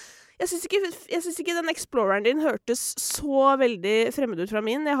 altså... Jeg synes ikke den Exploreren din hørtes så veldig fremmed ut fra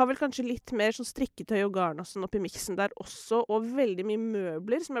min. Jeg har vel kanskje litt mer sånn strikketøy og garn og sånn oppi miksen der også, og veldig mye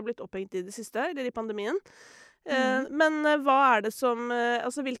møbler som er blitt opphengt i det siste, eller i pandemien. Men hva er det som,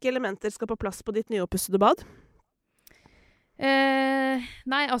 altså hvilke elementer skal på plass på ditt nyoppussede bad?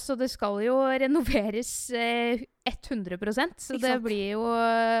 Nei, altså det skal jo renoveres 100%, så Ikke det sant? blir jo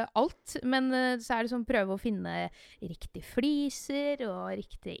alt. Men så er det sånn prøve å finne riktig fliser og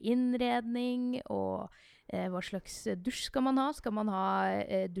riktig innredning, og hva slags dusj skal man ha? Skal man ha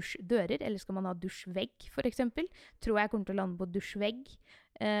dusjdører, eller skal man ha dusjvegg, for eksempel? Tror jeg kommer til å lande på dusjvegg.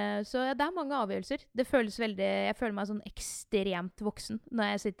 Så ja, det er mange avgjørelser. Det føles veldig, jeg føler meg sånn ekstremt voksen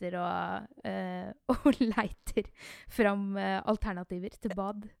når jeg sitter og leiter fram alternativer til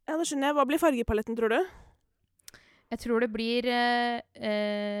bad. Ja, det skjønner jeg. Hva blir fargepaletten, tror du? Jeg tror det blir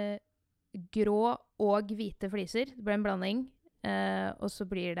grå og hvite fliser. Det blir en blanding. Og så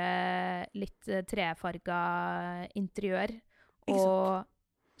blir det litt trefarga interiør og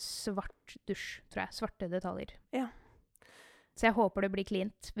svart dusj, tror jeg. Svarte detaljer. Ja. Så jeg håper det blir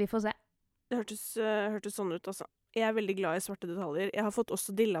cleant. Vi får se. Det hørtes sånn ut, altså. Jeg er veldig glad i svarte detaljer. Jeg har fått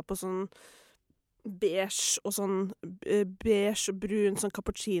også dilla på sånn beige og sånn beige og brun sånn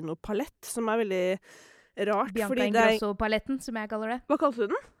cappuccino-palett, som er veldig rart. Bianca Ingrosso-paletten, som jeg kaller det. Hva kalte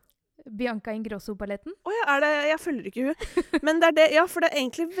du den? Bianca Ingrosso-paletten. Åja, er det? Jeg følger ikke hun. Men det er det, ja, for det er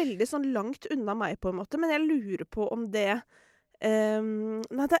egentlig veldig sånn langt unna meg på en måte, men jeg lurer på om det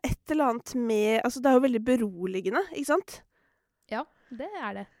nei, det er et eller annet med, altså det er jo veldig beroligende, ikke sant? Ja, det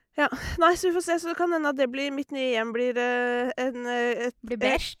er det. Ja, nei, så vi får se, så det kan hende at det blir, mitt nye hjem blir Blir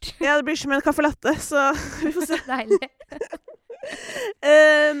beige. Ja, det blir som en kaffe latte, så vi får se. Deilig.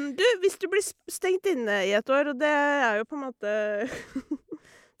 Du, hvis du blir stengt inne i et år, og det er jo på en måte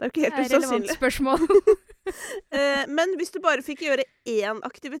det er jo ikke helt Det er et relevant usannsynlig. spørsmål. Men hvis du bare fikk gjøre én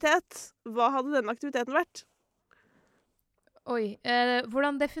aktivitet, hva hadde den aktiviteten vært? Oi,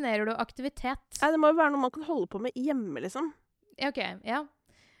 hvordan definerer du aktivitet? Nei, det må jo være noe man kan holde på med hjemme, liksom. Ja, ok, ja.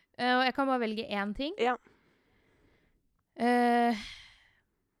 Og jeg kan bare velge én ting. Ja.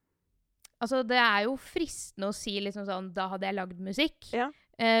 Altså, det er jo fristende å si liksom sånn, da hadde jeg lagd musikk. Ja.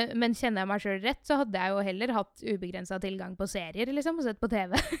 Men kjenner jeg meg selv rett, så hadde jeg jo heller hatt ubegrenset tilgang på serier, liksom, og sett på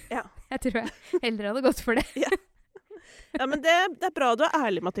TV. Ja. Jeg tror jeg heller hadde gått for det. Ja, men det er bra du er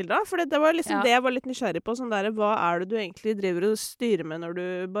ærlig, Matilda, for det var liksom Ja. det jeg var litt nysgjerrig på. Sånn der, hva er det du egentlig driver og styrer med når du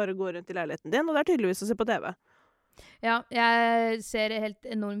bare går rundt i leiligheten din? Og det er tydeligvis å se på TV. Ja, jeg ser helt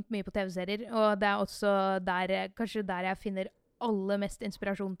enormt mye på TV-serier, og det er også kanskje der jeg finner aller mest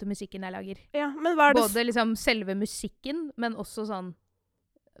inspirasjon til musikken jeg lager. Ja, men hva er det Både liksom selve musikken, men også sånn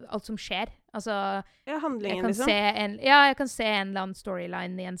alt som skjer. Altså, Ja, handlingen, jeg kan liksom. jeg kan se en eller annen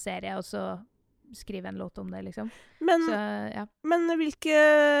storyline i en serie, og så skrive en låt om det, liksom. Men, Så, ja. men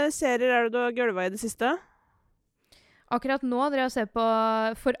hvilke serier er det du har gølva i det siste? Akkurat nå dere ser på,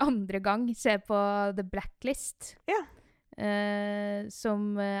 for andre gang, ser på The Blacklist. Ja.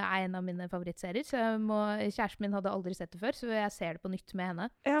 Som er en av mine favorittserier. Så kjæresten min hadde aldri sett det før, så jeg ser det på nytt med henne.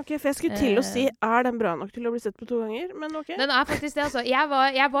 Ja, ok, for jeg skulle til å si, er den bra nok til å bli sett på 2 ganger? Men ok. Den er faktisk det, altså.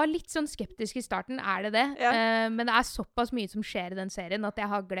 Jeg var litt sånn skeptisk i starten, er det det? Ja. Men det er såpass mye som skjer i den serien at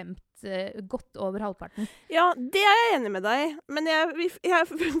jeg har glemt godt over halvparten. Ja, det er jeg enig med deg i. Men jeg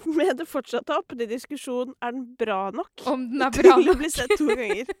mener fortsatt opp til diskusjon, er den bra nok Om den er bra til å nok. bli sett 2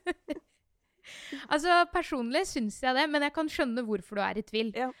 ganger? Altså, personlig syns jeg det, men jeg kan skjønne hvorfor du er i tvil.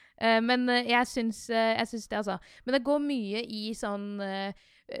 Ja. Men jeg syns det, altså. Men det går mye i sånn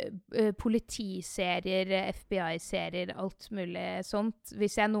politiserier, FBI-serier, alt mulig sånt.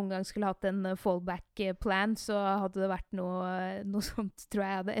 Hvis jeg noen gang skulle hatt en fallback-plan, så hadde det vært noe sånt, tror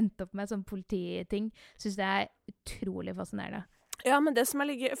jeg hadde endt opp med, sånn polititing. Syns det er utrolig fascinerende. Ja, men det som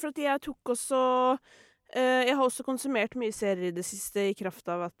er ligge... For at jeg tok også... jeg har også konsumert mye serier i det siste i kraft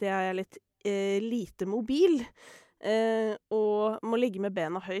av at jeg er litt lite mobil. Og må ligge med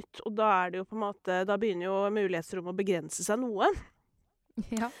bena høyt. Og da er det jo på en måte... Da begynner jo mulighetsrommet å begrense seg noe.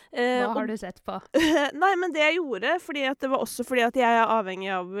 Ja. Hva har du sett på? Nei, men det jeg gjorde, det var også fordi at jeg er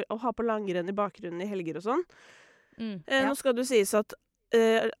avhengig av å ha på langrenn i bakgrunnen i helger og sånn. Ja. Nå skal det sies at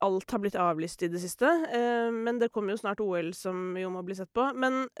alt har blitt avlyst i det siste, men det kommer jo snart OL som jo må bli sett på.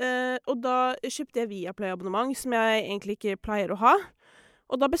 Og da kjøpte jeg Viaplay-abonnement, som jeg egentlig ikke pleier å ha.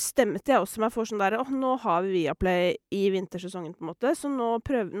 Og da bestemte jeg også meg for sånn der, nå har vi Viaplay i vintersesongen på en måte, så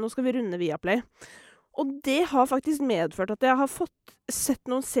nå skal vi runde Viaplay. Og det har faktisk medført at jeg har fått sett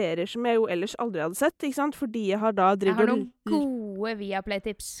noen serier som jeg jo ellers aldri hadde sett, ikke sant? Fordi jeg har da Jeg har noen gode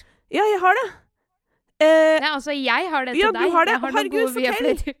Viaplay-tips. Ja, jeg har det. Ja, altså, jeg har det til Ja, deg. du har det. Jeg har noen Herregud, gode fortell.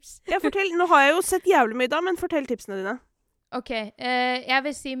 Viaplay-tips. Ja, fortell. Nå har jeg jo sett jævlig mye da, men fortell tipsene dine. Ok, jeg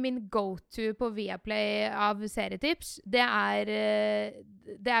vil si min go-to på Viaplay av serietips, det er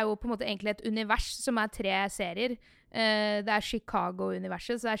jo på en måte egentlig et univers som er 3 serier. Det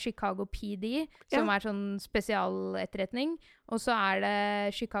Chicago-universet, så det Chicago PD, som sånn spesialetterretning. Og så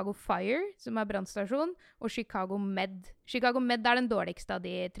det Chicago Fire, som brannstasjon, og Chicago Med. Chicago Med den dårligste av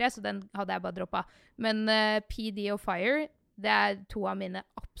de tre, så den hadde jeg bare droppet. Men PD og Fire, det 2 av mine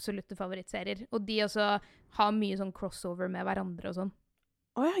absolutte favorittserier. Og de også har mye sånn crossover med hverandre og sånn.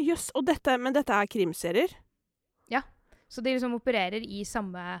 Åja, jøss. Men dette krimserier? Ja. Så de liksom opererer i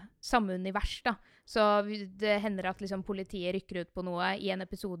samme univers, da. Så det hender at liksom politiet rykker ut på noe i en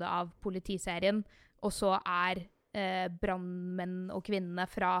episode av politiserien, og så brannmenn og kvinnene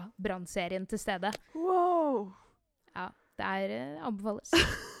fra brannserien til stede. Wow! Ja, det anbefales.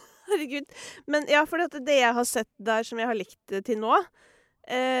 Herregud. Men ja, for det jeg har sett der som jeg har likt til nå,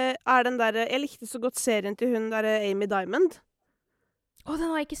 den der, jeg likte så godt serien til hun der Amy Diamond.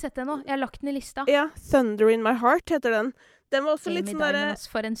 Den har jeg ikke sett ennå. Jeg har lagt den i lista. Ja, Thunder in My Heart heter den. Den var også Amy litt sånn Diamond,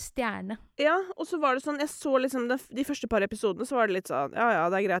 for en stjerne. Ja, og så var det sånn, jeg så liksom de første par episodene, så var det litt sånn, ja,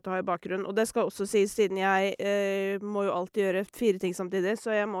 det greit å ha i bakgrunn. Og det skal også sies, siden jeg må jo alltid gjøre 4 ting samtidig,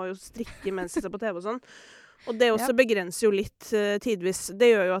 så jeg må jo strikke mens jeg ser på TV og sånn. Og det også begrenser jo litt tidvis.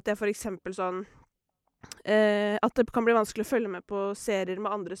 Det gjør jo at jeg for eksempel sånn, at det kan bli vanskelig å følge med på serier med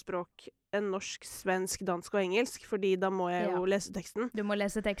andre språk enn norsk, svensk, dansk og engelsk, fordi da må jeg jo lese teksten. Du må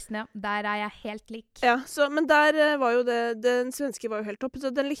lese teksten, ja. Der jeg helt lik. Ja, men der var jo den svenske var jo helt topp,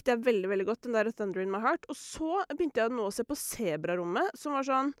 så den likte jeg veldig, veldig godt, den der Thunder in My Heart. Og så begynte jeg nå å se på Zebrarommet, som var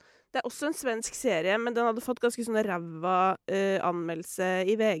sånn, det også en svensk serie, men den hadde fått ganske sånn ræva anmeldelse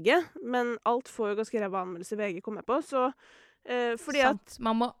i VG, men alt får jo ganske ræva anmeldelse i VG, kom jeg på, så fordi sant.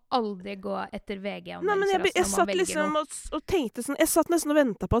 Man må aldri gå etter VG-anmeldelser. Nei, men jeg satt liksom og tenkte sånn, jeg satt nesten og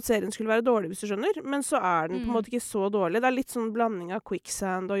ventet på at serien skulle være dårlig, hvis du skjønner, men så den på en måte ikke så dårlig. Det litt sånn blanding av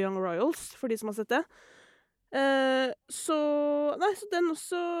Quicksand og Young Royals, for de som har sett det. Så den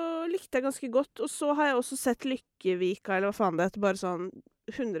også likte jeg ganske godt, og så har jeg også sett Lykkevika, eller hva faen det heter, bare sånn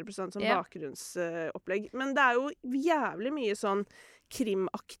 100% som bakgrunnsopplegg. Men det jo jævlig mye sånn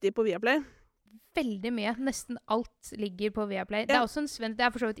krimaktig på Viaplay. Veldig mye. Nesten alt ligger på Viaplay. Det også en svensk, det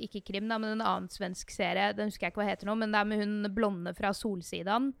for så vidt ikke krim, da, men en annen svensk serie. Den husker jeg ikke hva heter nå, men det med hun blonde fra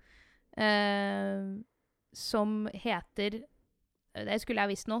Solsidan, som heter Det skulle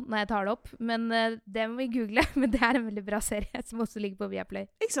jeg visst nå, når jeg tar det opp. Men det må vi google. Men det en veldig bra serie, som også ligger på Viaplay.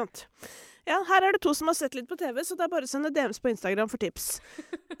 Ikke sant. Ja, her det 2 som har sett litt på TV, så det bare å sende DMs på Instagram for tips.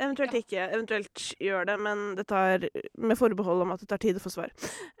 Eventuelt ikke. Eventuelt gjør det, men det tar med forbehold om at det tar tid å få svar.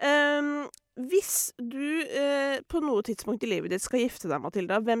 Hvis du på noe tidspunkt i livet ditt skal gifte deg,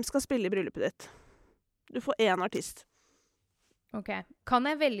 Matilda, hvem skal spille i bryllupet ditt? Du får 1 artist. Ok. Kan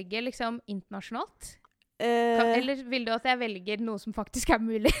jeg velge liksom internasjonalt? Eller vil du at jeg velger noe som faktisk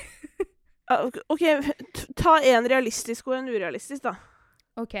mulig? Ok, ta en realistisk og en urealistisk, da.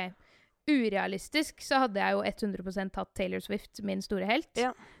 Ok. Urealistisk så hadde jeg jo 100% tatt Taylor Swift, min store helt.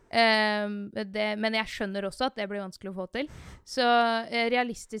 Ja. Men jeg skjønner også at det blir vanskelig å få til. Så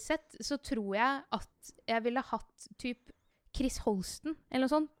realistisk sett så tror jeg at jeg ville hatt typ Chris Holsten, eller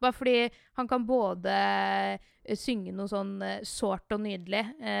noe sånt. Bare fordi han kan både synge noe sånn sårt og nydelig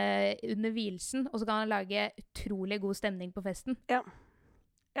under hvilsen, og så kan han lage utrolig god stemning på festen. Ja.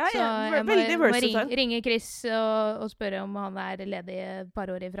 Ja, så jeg må ringe Chris og spørre om han ledig et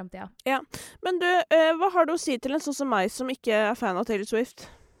par år i fremtiden. Ja, men du, hva har du å si til en sånn som meg som ikke fan av Taylor Swift?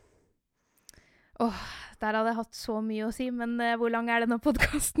 Der hadde jeg hatt så mye å si, men hvor lang denne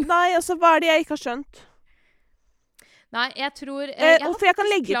podcasten? Nei, altså, hva det jeg ikke har skjønt? Nei, jeg tror for jeg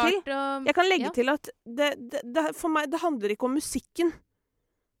kan legge til at det, for meg, det handler ikke om musikken.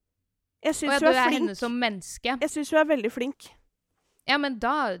 Jeg synes hun flink. Henne som menneske. Jeg synes hun veldig flink. Ja, men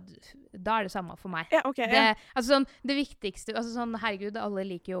da det samme for meg. Ja, ok, ja. Altså sånn, det viktigste, altså sånn, herregud, alle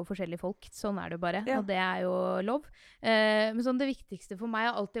liker jo forskjellige folk, sånn det jo bare, og det jo lov. Men sånn, det viktigste for meg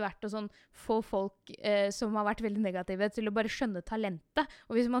har alltid vært å sånn, få folk som har vært veldig negative til å bare skjønne talentet,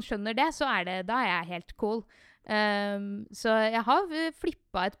 og hvis man skjønner det, så da jeg helt cool. Så jeg har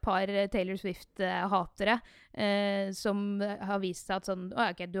flippet et par Taylor Swift-hatere som har vist seg at sånn,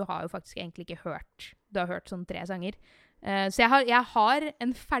 ok, du har jo faktisk egentlig ikke hørt, du har hørt sånn 3 sanger. Så jeg har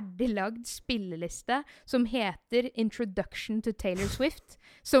en ferdiglagd spilleliste som heter Introduction to Taylor Swift,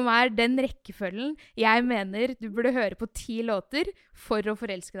 som den rekkefølgen jeg mener du burde høre på 10 låter for å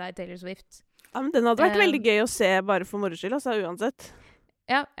forelske deg i Taylor Swift. Ja, men den hadde vært veldig gøy å se bare for moro skyld, altså, uansett.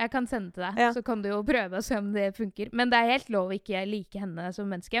 Ja, jeg kan sende til deg, så kan du jo prøve å se om det funker. Men det helt lov å ikke like henne som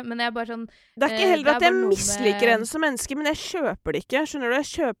menneske. Men jeg bare sånn... Det ikke heller at jeg misliker henne som menneske, men jeg kjøper det ikke. Skjønner du? Jeg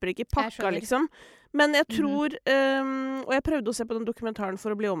kjøper ikke pakka, liksom. Men jeg tror og jeg prøvde å se på den dokumentaren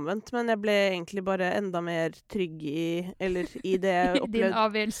for å bli omvendt, men jeg ble egentlig bare enda mer trygg i det jeg Din opplevde.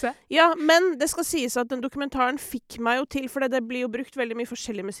 avgjørelse. Ja, men det skal sies at den dokumentaren fikk meg jo til, for det blir jo brukt veldig mye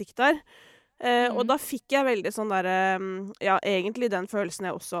forskjellig musikk der. Og da fikk jeg veldig sånn der ja, egentlig den følelsen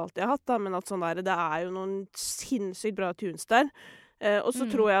jeg også alltid har hatt, da, men at sånn der, det er jo noen sinnssykt bra tunes der. Og så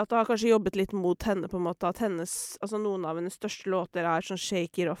tror jeg at det har kanskje jobbet litt mot henne, på en måte, at altså noen av hennes største låter er sånn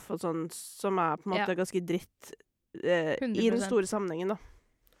Shake It Off, og sånn, som er på en måte ganske dritt i den store sammenhengen, da.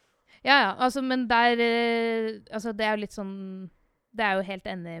 Ja, altså, men der altså, det er jo litt sånn det er jo helt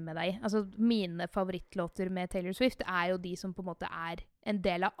enig med deg. Altså, mine favorittlåter med Taylor Swift er jo de som på en måte er en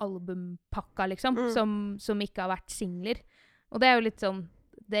del av albumpakka, liksom, som ikke har vært singler. Og det er jo litt sånn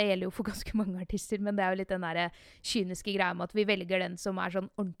det gjelder jo for ganske mange artister, men det er jo litt den der kyniske greia med at vi velger den som er sånn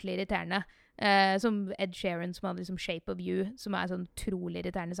ordentlig irriterende. Som Ed Sheeran, som hadde liksom Shape of You, som er sånn utrolig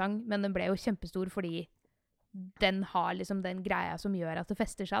irriterende sang, men den ble jo kjempestor fordi den har liksom den greia som gjør at det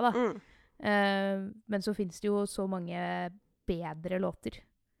fester seg, da. Men så finnes det jo så mange bedre låter.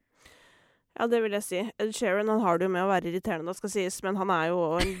 Ja, det vil jeg si. Ed Sheeran, han har det jo med å være irriterende, da skal sies, men han er jo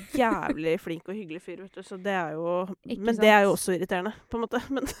en jævlig flink og hyggelig fyr, vet du, så det er jo men det er jo også irriterende, på en måte.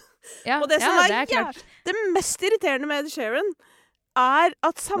 Men, og det som er klart. Det mest irriterende med Ed Sheeran er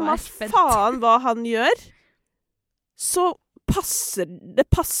at samme faen hva han gjør, så passer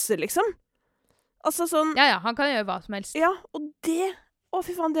det liksom. Altså sånn Ja, han kan gjøre hva som helst. Ja, og det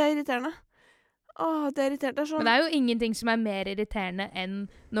fy faen, det er irriterende. Det er irriterende. Det er sånn. Men det er jo ingenting som er mer irriterende enn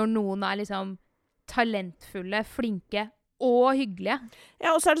når noen er liksom talentfulle, flinke og hyggelige.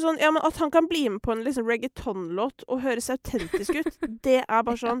 Ja, og så er det sånn, ja, men at han kan bli med på en liksom reggaeton-låt og høres autentisk ut, det er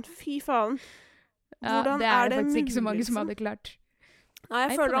bare sånn, fy faen. Hvordan det er det faktisk ikke så mange liksom? som hadde klart. Nei,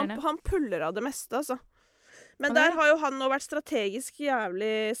 jeg føler han puller av det meste, altså. Men der har jo han nå vært strategisk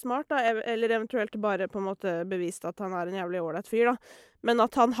jævlig smart, da, eller eventuelt bare på en måte bevist at han er en jævlig ålreit fyr, da. Men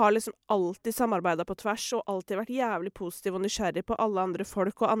at han har liksom alltid samarbeidet på tvers, og alltid vært jævlig positiv og nysgjerrig på alle andre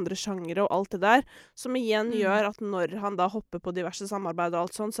folk og andre sjangere og alt det der, som igjen gjør at når han da hopper på diverse samarbeid og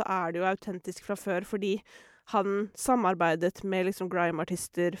alt sånn, så er det jo autentisk fra før, fordi han samarbeidet med liksom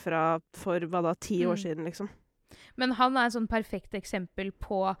grime-artister for hva da, 10 år siden, liksom. Men han er et sånn perfekt eksempel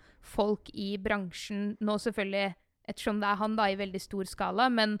på folk i bransjen, nå selvfølgelig, ettersom det er han da i veldig stor skala,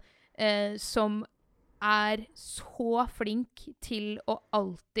 men som er så flink til å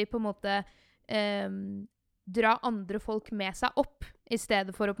alltid på en måte dra andre folk med seg opp, i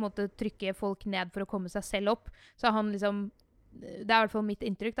stedet for å på en måte trykke folk ned for å komme seg selv opp. Så han liksom, det er i hvert fall mitt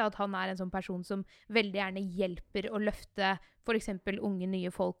inntrykk da, at han er en sånn person som veldig gjerne hjelper å løfte for eksempel unge,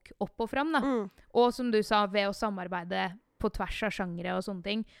 nye folk opp og frem, da. Og som du sa, ved å samarbeide på tvers av sjangere og sånne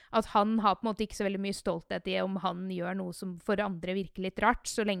ting, at han har på en måte ikke så veldig mye stolthet i om han gjør noe som for andre virker litt rart,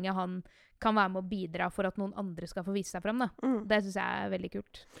 så lenge han kan være med å bidra for at noen andre skal få vise seg frem, da. Det synes jeg er veldig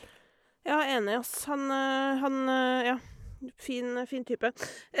kult. Ja, enig, ass. Han ja, fin type.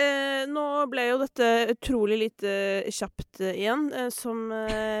 Nå ble jo dette utrolig lite kjapt igjen, som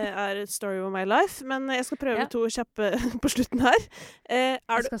er Story of My Life, men jeg skal prøve 2 kjappe på slutten her.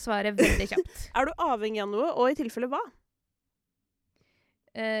 Jeg skal svare veldig kjapt. Er du avhengig av noe, og i tilfelle hva?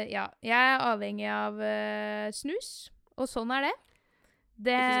 Ja, jeg er avhengig av snus, og sånn er det.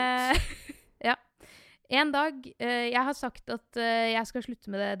 Ja. En dag, jeg har sagt at jeg skal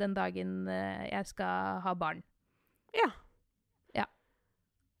slutte med det den dagen jeg skal ha barn. Ja,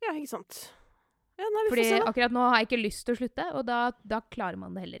 ikke sant. Ja, nei, fordi akkurat nå har jeg ikke lyst til å slutte, og da klarer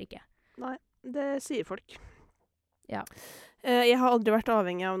man det heller ikke. Nei, det sier folk. Ja. Jeg har aldri vært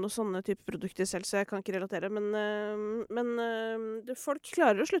avhengig av noen sånne type produkter selv, så jeg kan ikke relatere, men folk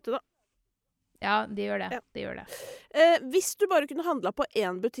klarer å slutte, da. Ja, de gjør det. Ja. De gjør det. Hvis du bare kunne handla på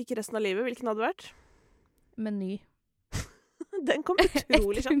én butikk resten av livet, hvilken hadde det vært? Meny. Den kom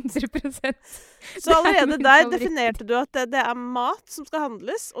utrolig kjapt. 100%. Så allerede der definerte du at det er mat som skal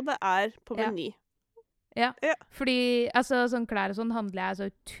handles, og det er på Meny. Ja. Fordi altså, sånn klær og sånn handler jeg så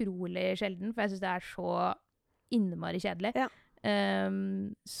utrolig sjelden, for jeg synes det er så innmari kjedelig. Ja.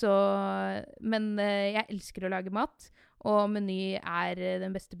 Men jeg elsker å lage mat, og Meny er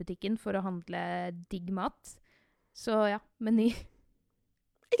den beste butikken for å handle digg mat. Så ja, Meny.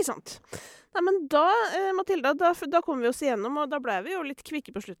 Ikke sant. Nei, men da, Matilda, da kom vi oss igjennom, og da ble vi jo litt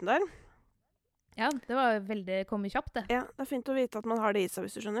kvikke på slutten der. Ja, det var veldig kommet kjapt, det. Ja, det er fint å vite at man har det i seg,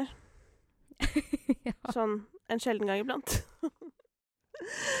 hvis du skjønner. Ja. Sånn en sjelden gang iblant.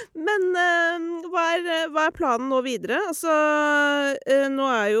 Men hva er planen nå videre? Altså, nå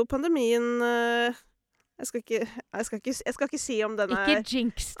er jo pandemien jeg skal ikke si om den er Ikke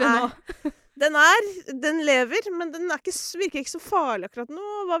jinx det nå. Den lever, men den virker ikke så farlig akkurat nå,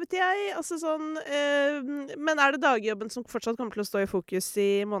 hva vet jeg. Altså sånn, men det dagjobben som fortsatt kommer til å stå i fokus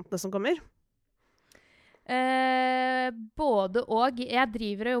i månedene som kommer? Både og. Jeg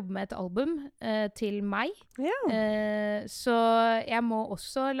driver og jobber med et album til meg. Ja. Så jeg må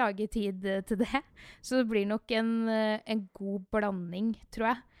også lage tid til det. Så det blir nok en god blanding,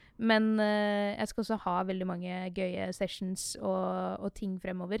 tror jeg. Men jeg skal også ha veldig mange gøye sessions og ting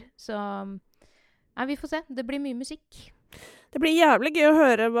fremover. Så vi får se. Det blir mye musikk. Det blir jævlig gøy å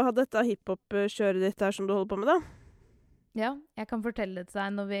høre hva dette hiphop-kjøret ditt som du holder på med, da. Ja, jeg kan fortelle det til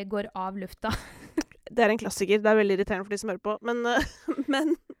deg når vi går av lufta. Det en klassiker. Det veldig irriterende for de som hører på.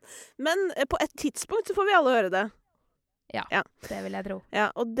 Men på et tidspunkt så får vi alle høre det. Ja, det vil jeg tro. Ja,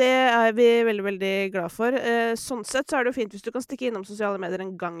 og det vi veldig, veldig glad for. Sånn sett så det jo fint hvis du kan stikke innom sosiale medier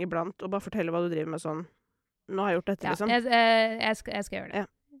en gang iblant og bare fortelle hva du driver med sånn. Nå har jeg gjort dette, liksom. Jeg skal gjøre det. Ja,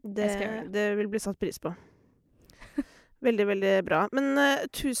 det vil bli satt pris på. Veldig, veldig bra. Men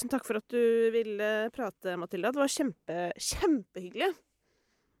tusen takk for at du ville prate, Matilda. Det var kjempehyggelig.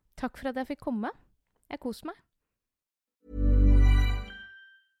 Takk for at jeg fikk komme. Jeg koser meg.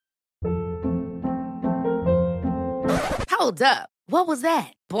 Hold up. What was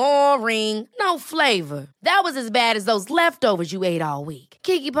that? Boring. No flavor. That was as bad as those leftovers you ate all week.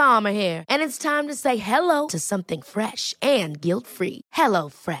 Keke Palmer here, and it's time to say hello to something fresh and guilt-free. Hello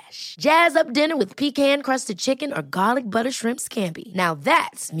Fresh. Jazz up dinner with pecan-crusted chicken or garlic butter shrimp scampi. Now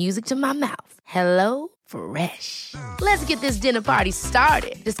that's music to my mouth. Hello Fresh. Let's get this dinner party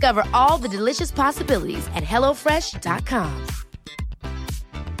started. Discover all the delicious possibilities at HelloFresh.com.